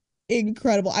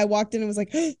incredible. I walked in and was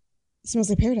like, it smells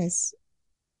like paradise.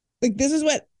 Like this is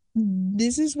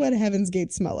what Heaven's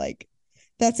Gates smell like.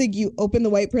 That's like you open the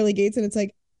white pearly gates and it's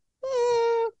like,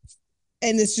 ah,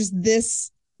 and it's just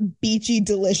this beachy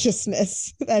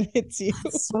deliciousness that hits you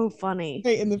That's so funny.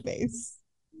 right in the face.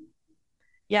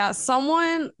 Yeah,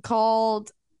 someone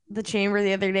called the chamber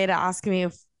the other day to ask me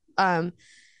if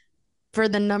for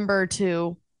the number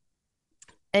to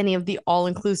any of the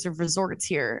all-inclusive resorts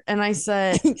here. And I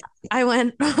said, I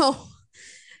went, oh,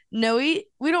 no, we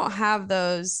don't have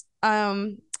those.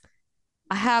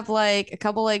 I have like a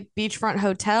couple like beachfront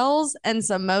hotels and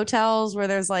some motels where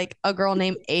there's like a girl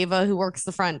named Ava who works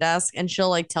the front desk and she'll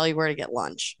like tell you where to get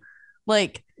lunch.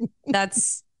 Like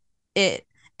that's it.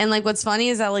 And like what's funny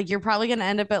is that like you're probably gonna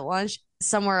end up at lunch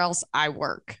somewhere else I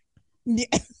work. Yeah.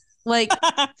 Like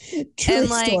True and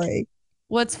like story.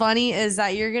 what's funny is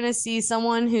that you're gonna see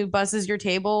someone who busses your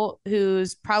table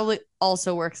who's probably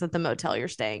also works at the motel you're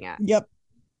staying at. Yep.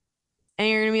 And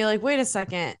you're gonna be like, wait a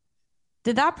second,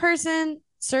 did that person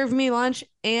serve me lunch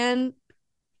and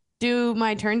do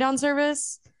my turn down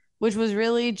service, which was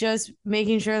really just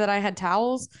making sure that I had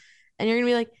towels? And you're gonna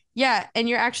be like, yeah, and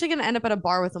you're actually gonna end up at a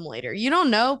bar with them later. You don't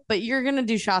know, but you're gonna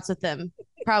do shots with them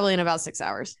probably in about 6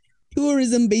 hours.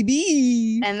 Tourism,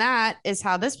 baby. And that is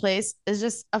how this place is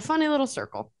just a funny little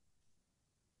circle.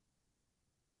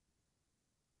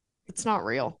 It's not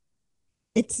real.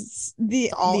 It's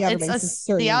the All Outer it's Banks a is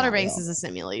certainly the Outer not Banks real. is a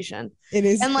simulation. It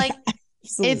is And like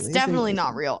it's absolutely a definitely not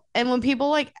simulation. real. And when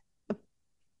people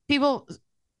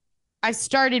I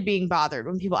started being bothered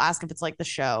when people ask if it's like the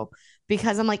show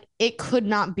because I'm like, it could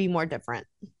not be more different.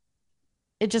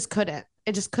 It just couldn't.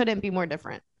 It just couldn't be more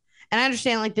different. And I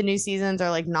understand like the new seasons are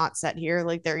like not set here,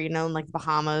 like they're, in like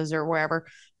Bahamas or wherever.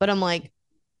 But I'm like,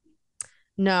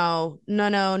 no, no,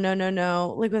 no, no, no,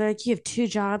 no. Like, whether like you have 2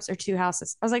 jobs or 2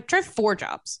 houses. I was like, try 4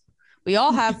 jobs. We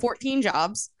all have 14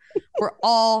 jobs. We're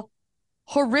all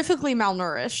horrifically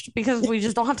malnourished because we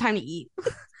just don't have time to eat.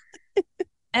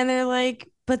 And they're like,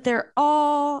 but they're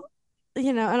all,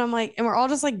 and I'm like, and we're all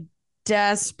just like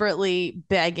desperately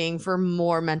begging for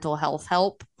more mental health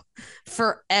help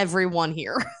for everyone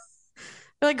here.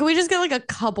 Like, can we just get like a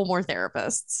couple more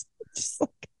therapists? Just like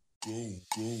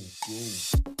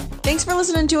Thanks for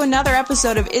listening to another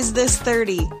episode of Is This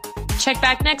 30? Check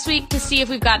back next week to see if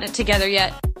we've gotten it together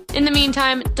yet. In the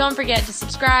meantime, don't forget to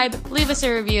subscribe, leave us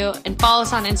a review, and follow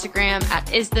us on Instagram at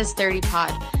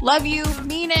isthisdirtypod. Love you,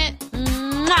 mean it.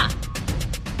 Mwah!